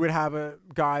 you would have a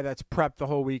guy that's prepped the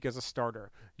whole week as a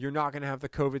starter. You're not going to have the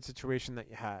COVID situation that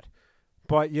you had.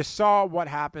 But you saw what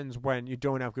happens when you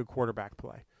don't have good quarterback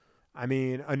play. I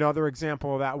mean, another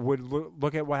example of that would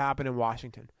look at what happened in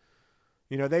Washington.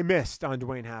 They missed on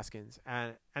Dwayne Haskins,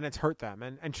 and it's hurt them.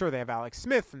 And sure, they have Alex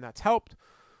Smith, and that's helped.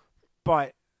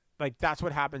 But, like, that's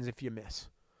what happens if you miss.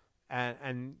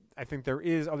 And I think there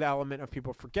is an element of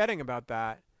people forgetting about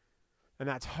that, and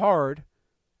that's hard.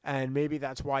 And maybe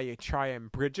that's why you try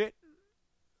and bridge it.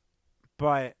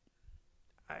 But,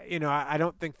 I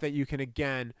don't think that you can,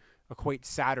 again, equate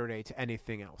Saturday to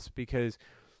anything else because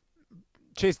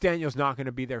Chase Daniel's not going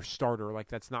to be their starter. Like,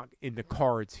 that's not in the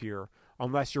cards here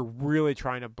unless you're really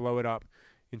trying to blow it up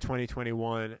in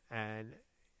 2021 and,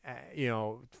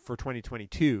 for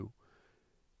 2022.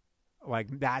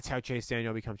 Like, that's how Chase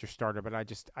Daniel becomes your starter. But I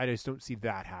just don't see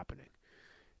that happening.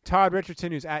 Todd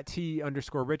Richardson, who's at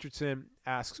T_Richardson,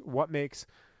 asks, what makes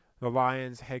the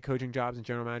Lions head coaching jobs and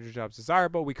general manager jobs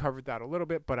desirable? We covered that a little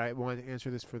bit, but I wanted to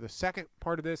answer this for the second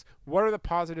part of this. What are the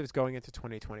positives going into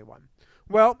 2021?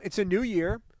 Well, it's a new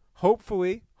year.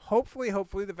 Hopefully,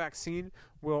 the vaccine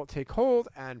will take hold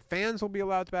and fans will be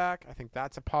allowed back. I think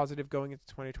that's a positive going into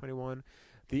 2021.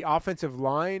 The offensive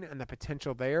line and the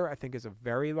potential there, I think, is a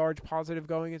very large positive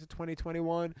going into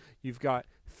 2021. You've got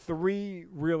 3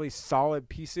 really solid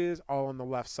pieces all on the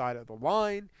left side of the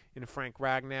line in Frank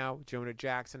Ragnow, Jonah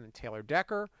Jackson, and Taylor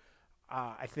Decker.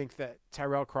 I think that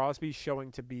Tyrell Crosby is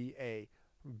showing to be a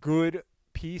good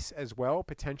piece as well,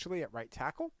 potentially at right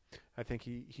tackle. I think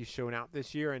he's shown out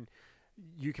this year, and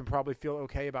you can probably feel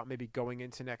okay about maybe going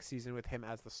into next season with him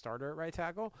as the starter at right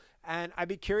tackle. And I'd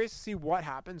be curious to see what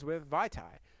happens with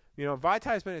Vaitai.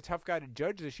 Vaitai's been a tough guy to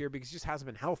judge this year because he just hasn't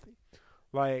been healthy.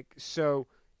 So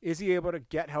is he able to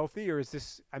get healthy, or is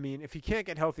this, if he can't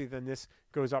get healthy, then this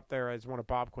goes up there as one of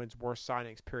Bob Quinn's worst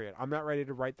signings, period. I'm not ready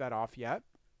to write that off yet.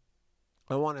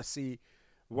 I want to see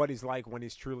what he's like when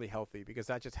he's truly healthy because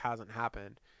that just hasn't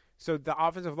happened. So the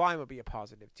offensive line would be a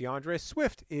positive. DeAndre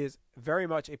Swift is very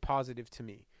much a positive to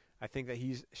me. I think that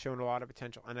he's shown a lot of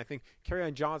potential. And I think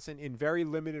Kerryon Johnson in very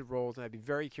limited roles, and I'd be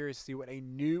very curious to see what a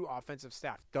new offensive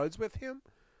staff does with him,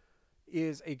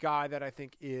 is a guy that I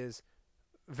think is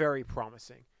very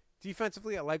promising.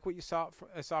 Defensively, I like what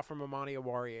I saw from Amani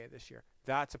Oruwariye this year.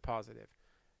 That's a positive.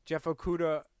 Jeff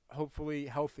Okudah, hopefully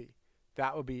healthy.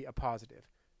 That would be a positive.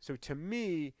 So to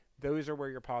me, those are where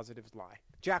your positives lie.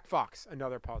 Jack Fox,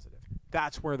 another positive.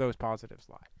 That's where those positives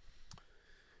lie.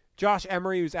 Josh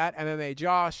Emery, who's at MMA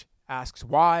Josh, asks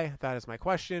why. That is my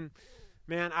question.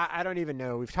 Man, I don't even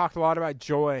know. We've talked a lot about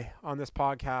joy on this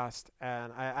podcast,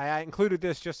 and I included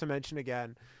this just to mention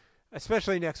again,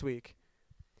 especially next week.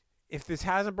 If this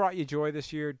hasn't brought you joy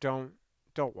this year, don't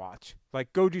watch.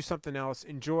 Like, go do something else.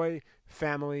 Enjoy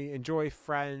family. Enjoy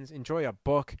friends. Enjoy a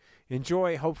book.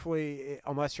 Enjoy, hopefully,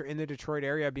 unless you're in the Detroit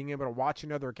area, being able to watch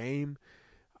another game.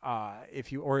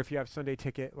 If you have Sunday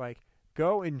ticket, like,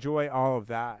 go enjoy all of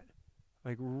that.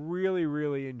 Like, really,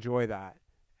 really enjoy that.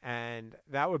 And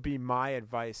that would be my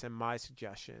advice and my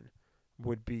suggestion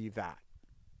would be that.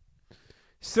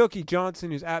 Silky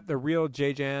Johnson, who's at the real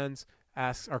JJans,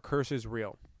 asks, are curses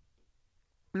real?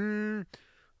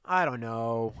 I don't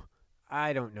know.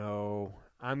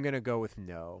 I'm going to go with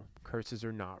no. Curses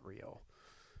are not real.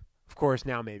 Of course,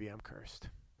 now maybe I'm cursed.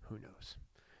 Who knows?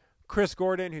 Chris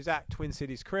Gordon, who's at Twin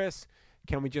Cities Chris,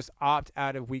 can we just opt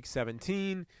out of Week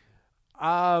 17?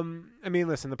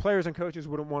 Listen, the players and coaches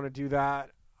wouldn't want to do that.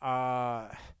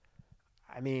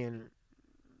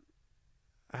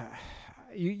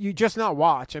 You just not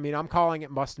watch. I'm calling it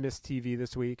must-miss TV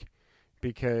this week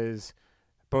because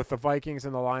both the Vikings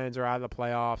and the Lions are out of the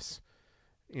playoffs.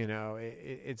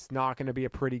 It's not going to be a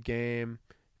pretty game.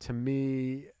 To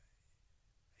me,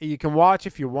 you can watch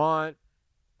if you want.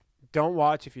 Don't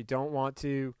watch if you don't want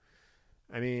to.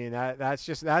 I mean,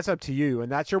 that's up to you,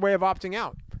 and that's your way of opting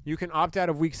out. You can opt out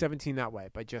of Week 17 that way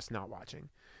by just not watching.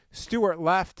 Stuart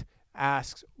Left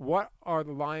asks, what are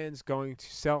the Lions going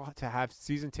to sell to have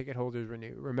season ticket holders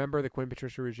renew? Remember, the Quinn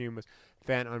Patricia regime was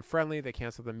fan unfriendly. They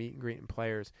canceled the meet and greet and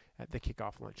players at the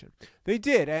kickoff luncheon. They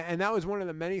did, and that was one of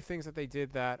the many things that they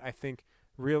did that I think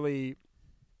really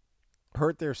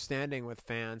hurt their standing with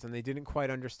fans, and they didn't quite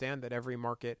understand that every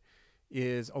market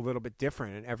is a little bit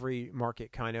different, and every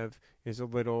market kind of is a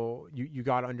little, you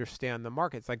got to understand the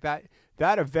markets. Like that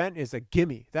event is a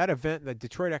gimme. That event, the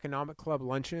Detroit Economic Club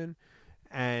luncheon,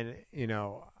 and, you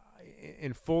know,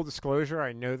 in full disclosure,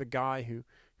 I know the guy who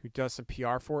does some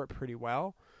PR for it pretty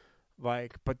well.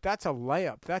 Like, but that's a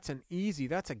layup. That's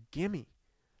a gimme.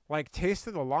 Like, Taste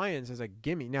of the Lions is a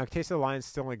gimme. Now, Taste of the Lions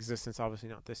still in existence, obviously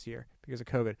not this year because of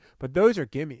COVID, but those are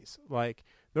gimmies. Like,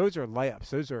 those are layups.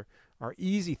 Those are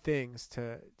easy things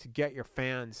to get your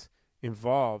fans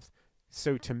involved.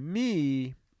 So to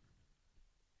me,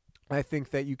 I think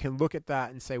that you can look at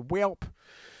that and say, welp,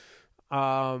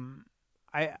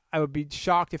 I would be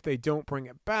shocked if they don't bring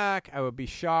it back. I would be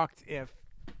shocked if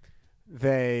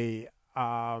they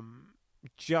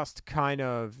just kind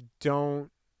of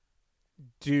don't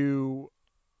do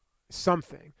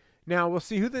something. Now, we'll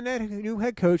see who the new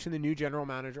head coach and the new general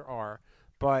manager are,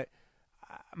 but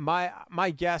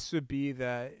my guess would be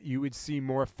that you would see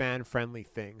more fan-friendly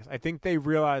things. I think they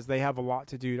realize they have a lot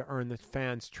to do to earn the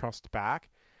fans' trust back.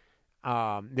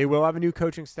 They will have a new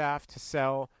coaching staff to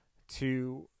sell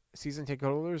to season ticket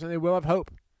holders, and they will have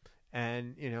hope.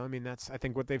 And, you know, I mean, that's, I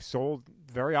think, what they've sold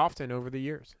very often over the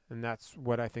years, and that's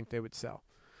what I think they would sell.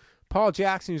 Paul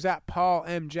Jackson, who's at Paul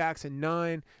M. Jackson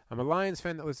 9. I'm a Lions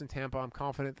fan that lives in Tampa. I'm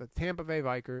confident that the Tampa Bay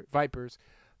Vipers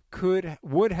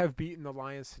would have beaten the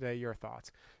Lions today. Your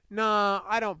thoughts? Nah,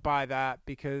 I don't buy that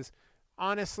because,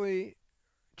 honestly,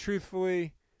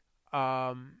 truthfully,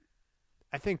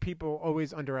 I think people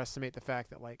always underestimate the fact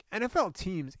that, like, NFL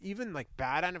teams, even like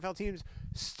bad NFL teams,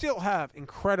 still have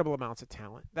incredible amounts of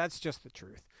talent. That's just the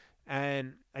truth.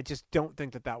 And I just don't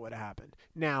think that would have happened.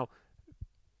 Now,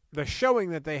 the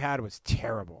showing that they had was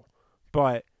terrible,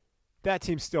 but that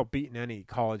team's still beating any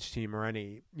college team or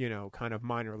any, you know, kind of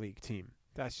minor league team.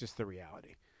 That's just the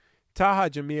reality. Taha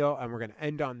Jamil, and we're going to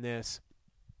end on this.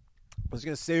 I was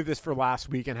going to save this for last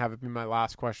week and have it be my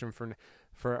last question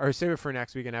or save it for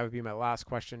next week and have it be my last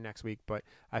question next week. But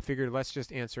I figured let's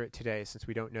just answer it today since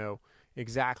we don't know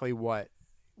exactly what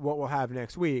we'll have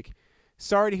next week.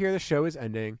 Sorry to hear the show is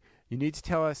ending. You need to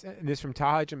tell us, and this is from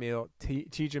Taha Jamil, T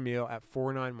Jamil at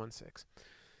 4916.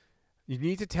 You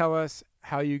need to tell us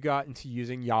how you got into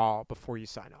using y'all before you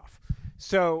sign off.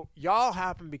 So y'all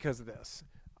happened because of this.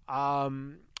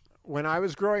 When I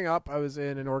was growing up, I was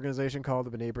in an organization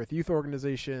called the B'nai B'rith Youth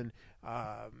Organization.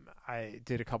 I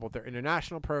did a couple of their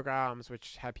international programs,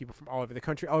 which had people from all over the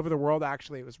country, all over the world,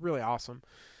 actually. It was really awesome.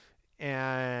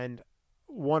 And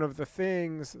one of the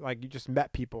things, like, you just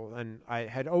met people, and I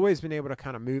had always been able to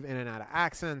kind of move in and out of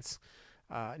accents.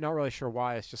 Not really sure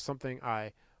why. It's just something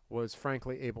I was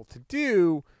frankly able to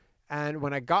do. And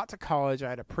when I got to college, I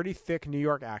had a pretty thick New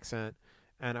York accent.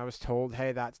 And I was told,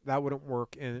 hey, that wouldn't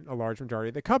work in a large majority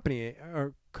of the country.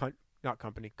 And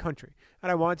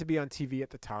I wanted to be on TV at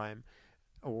the time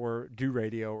or do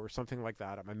radio or something like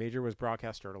that. My major was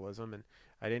broadcast journalism, and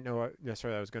I didn't know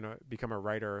necessarily I was going to become a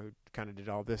writer who kind of did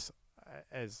all this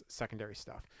as secondary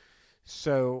stuff.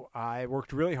 So I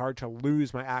worked really hard to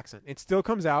lose my accent. It still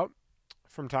comes out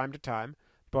from time to time,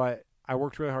 but I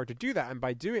worked really hard to do that.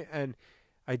 And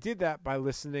I did that by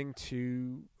listening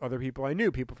to other people I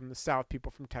knew, people from the South,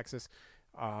 people from Texas,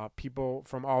 people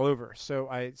from all over. So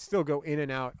I still go in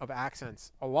and out of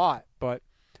accents a lot, but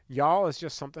y'all is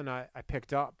just something I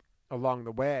picked up along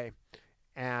the way.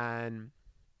 And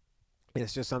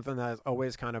it's just something that has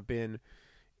always kind of been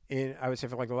I would say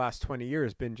for like the last 20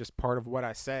 years, been just part of what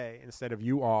I say. Instead of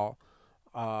you all,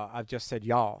 I've just said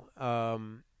y'all.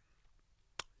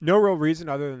 No real reason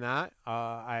other than that.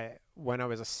 When I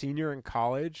was a senior in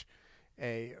college,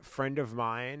 a friend of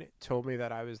mine told me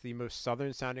that I was the most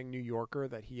southern-sounding New Yorker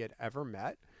that he had ever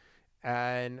met,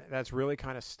 and that's really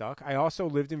kind of stuck. I also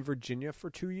lived in Virginia for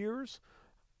 2 years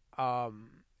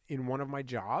in one of my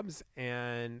jobs,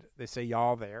 and they say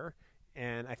y'all there,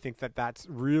 and I think that's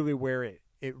really where it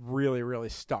really, really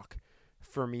stuck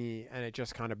for me, and it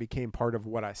just kind of became part of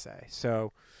what I say.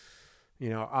 So, you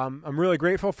know, I'm really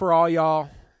grateful for all y'all.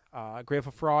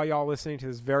 Grateful for all y'all listening to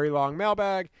this very long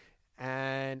mailbag,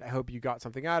 and I hope you got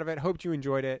something out of it. Hope you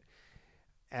enjoyed it,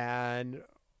 and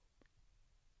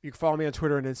you can follow me on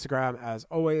Twitter and Instagram, as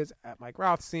always, at Mike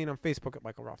Rothstein. On Facebook at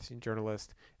Michael Rothstein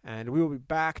Journalist, and we will be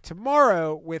back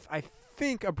tomorrow with, I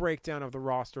think, a breakdown of the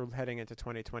roster heading into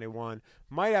 2021.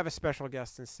 Might have a special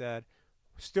guest instead.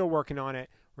 Still working on it.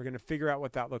 We're going to figure out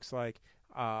what that looks like.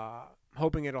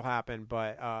 Hoping it'll happen,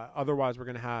 but otherwise we're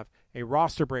going to have a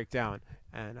roster breakdown,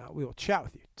 and we will chat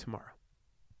with you tomorrow.